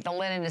 I think the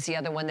linen is the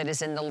other one that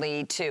is in the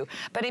lead too.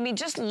 But I mean,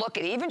 just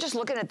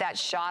looking at that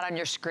shot on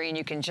your screen,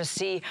 you can just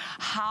see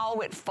how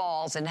it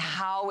falls and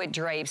how it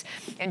drapes,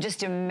 and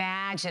just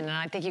imagine, and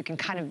I think you can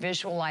kind of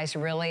visualize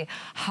really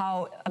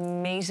how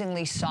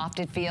amazingly soft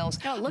it feels.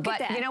 Oh, look at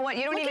that. But you know what?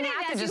 You don't even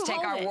have to just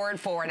take our word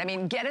for it. I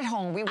mean, get it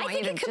home. We want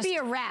you to it could be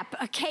a wrap,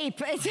 a cape.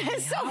 It's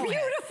so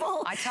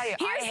beautiful. I tell you,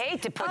 I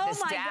hate to put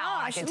this down.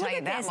 Gosh, I can tell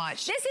you that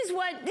much.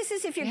 This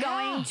is if you're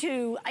going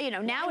to, you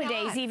know,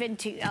 nowadays even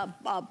to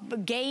a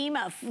game,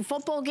 a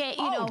football game,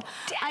 you know,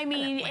 I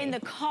mean, in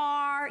the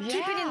car,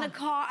 keep it in the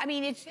car. I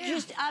mean, it's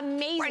just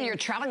amazing. Right, you're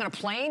traveling on a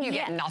plane, you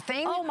get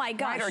nothing. Oh my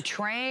gosh. Right, or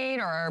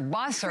train or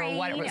bus or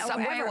whatever,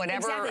 subway,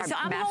 whatever. Exactly. So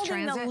I'm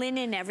holding the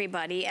linen,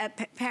 everybody.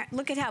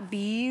 Look at how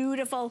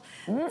beautiful.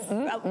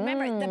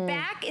 Remember, the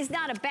back is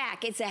not a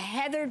back, it's a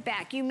heathered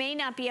back. You may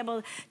not be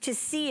able to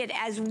see it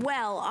as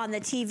well on the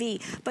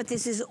TV, but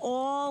this is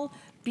all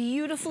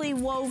beautifully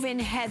woven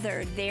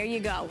heathered. There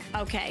you go.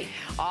 Okay.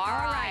 All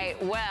right.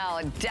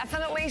 Well,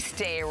 definitely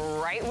stay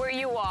right where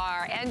you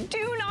are and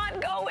do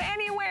not go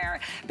anywhere,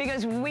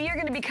 because we are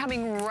going to be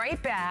coming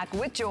right back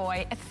with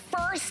Joy,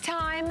 first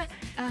time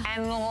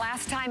and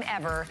last time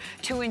ever,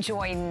 to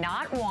enjoy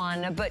not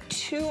one but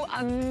 2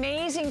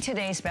 amazing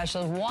Today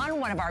specials.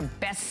 One of our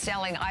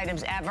best-selling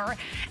items ever,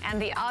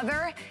 and the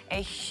other, a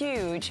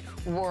huge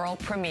world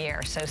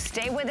premiere. So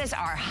stay with us.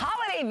 Our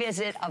holiday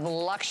visit of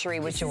luxury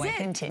with Joy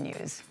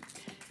continues.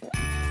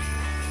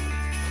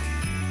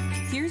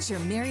 Here's your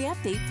Mary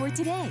update for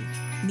today.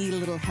 Need a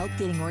little help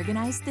getting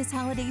organized this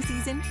holiday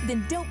season?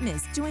 Then don't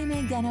miss Joy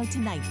Mangano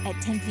tonight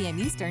at 10 p.m.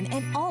 Eastern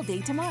and all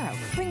day tomorrow,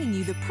 bringing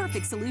you the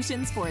perfect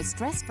solutions for a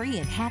stress-free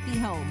and happy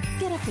home.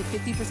 Get up to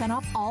 50%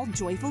 off all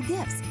joyful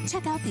gifts.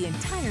 Check out the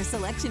entire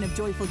selection of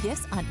joyful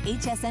gifts on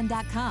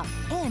hsn.com.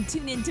 And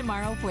tune in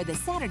tomorrow for the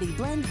Saturday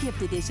Blend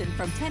Gift Edition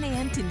from 10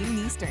 a.m. to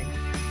noon Eastern.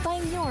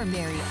 Find your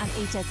Mary on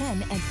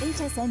HSN and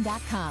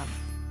hsn.com.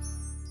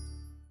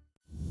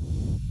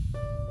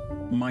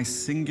 My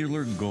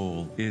singular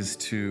goal is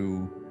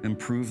to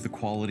improve the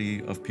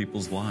quality of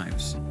people's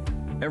lives.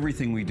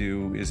 Everything we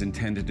do is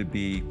intended to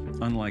be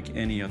unlike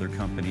any other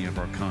company of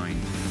our kind.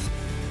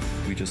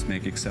 We just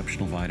make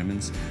exceptional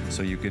vitamins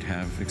so you could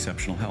have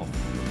exceptional health.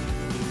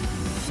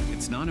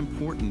 It's not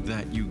important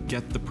that you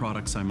get the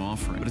products I'm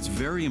offering, but it's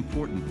very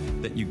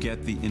important that you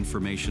get the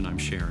information I'm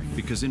sharing,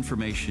 because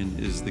information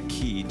is the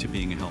key to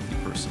being a healthy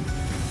person.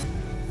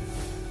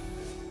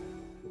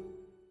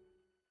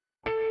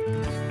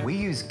 We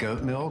use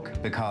goat milk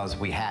because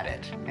we had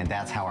it, and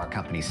that's how our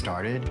company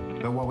started.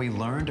 But what we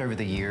learned over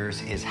the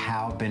years is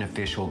how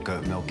beneficial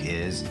goat milk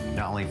is,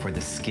 not only for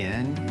the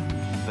skin,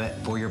 but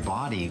for your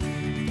body.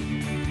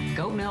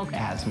 Goat milk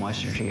adds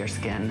moisture to your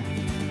skin.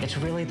 It's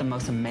really the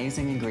most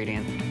amazing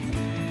ingredient.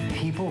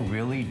 People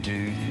really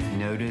do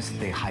notice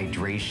the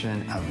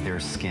hydration of their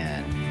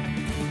skin.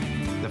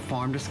 The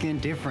farm-to-skin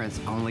difference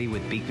only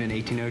with Beekman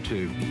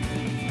 1802.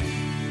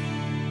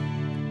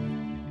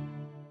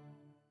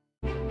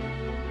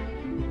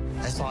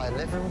 As I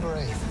live and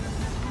breathe.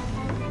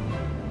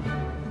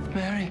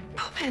 Mary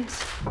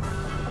Poppins.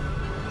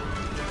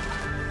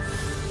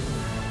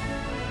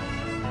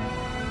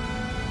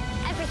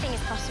 Everything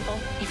is possible,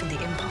 even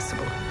the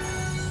impossible.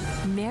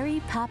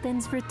 Mary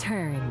Poppins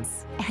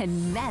returns,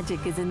 and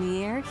magic is in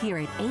the air here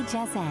at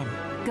HSN.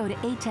 Go to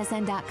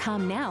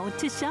hsn.com now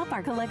to shop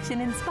our collection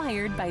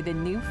inspired by the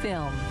new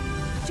film.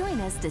 Join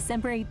us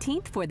December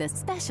 18th for the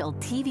special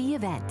TV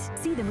event.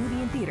 See the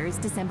movie in theaters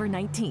December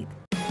 19th.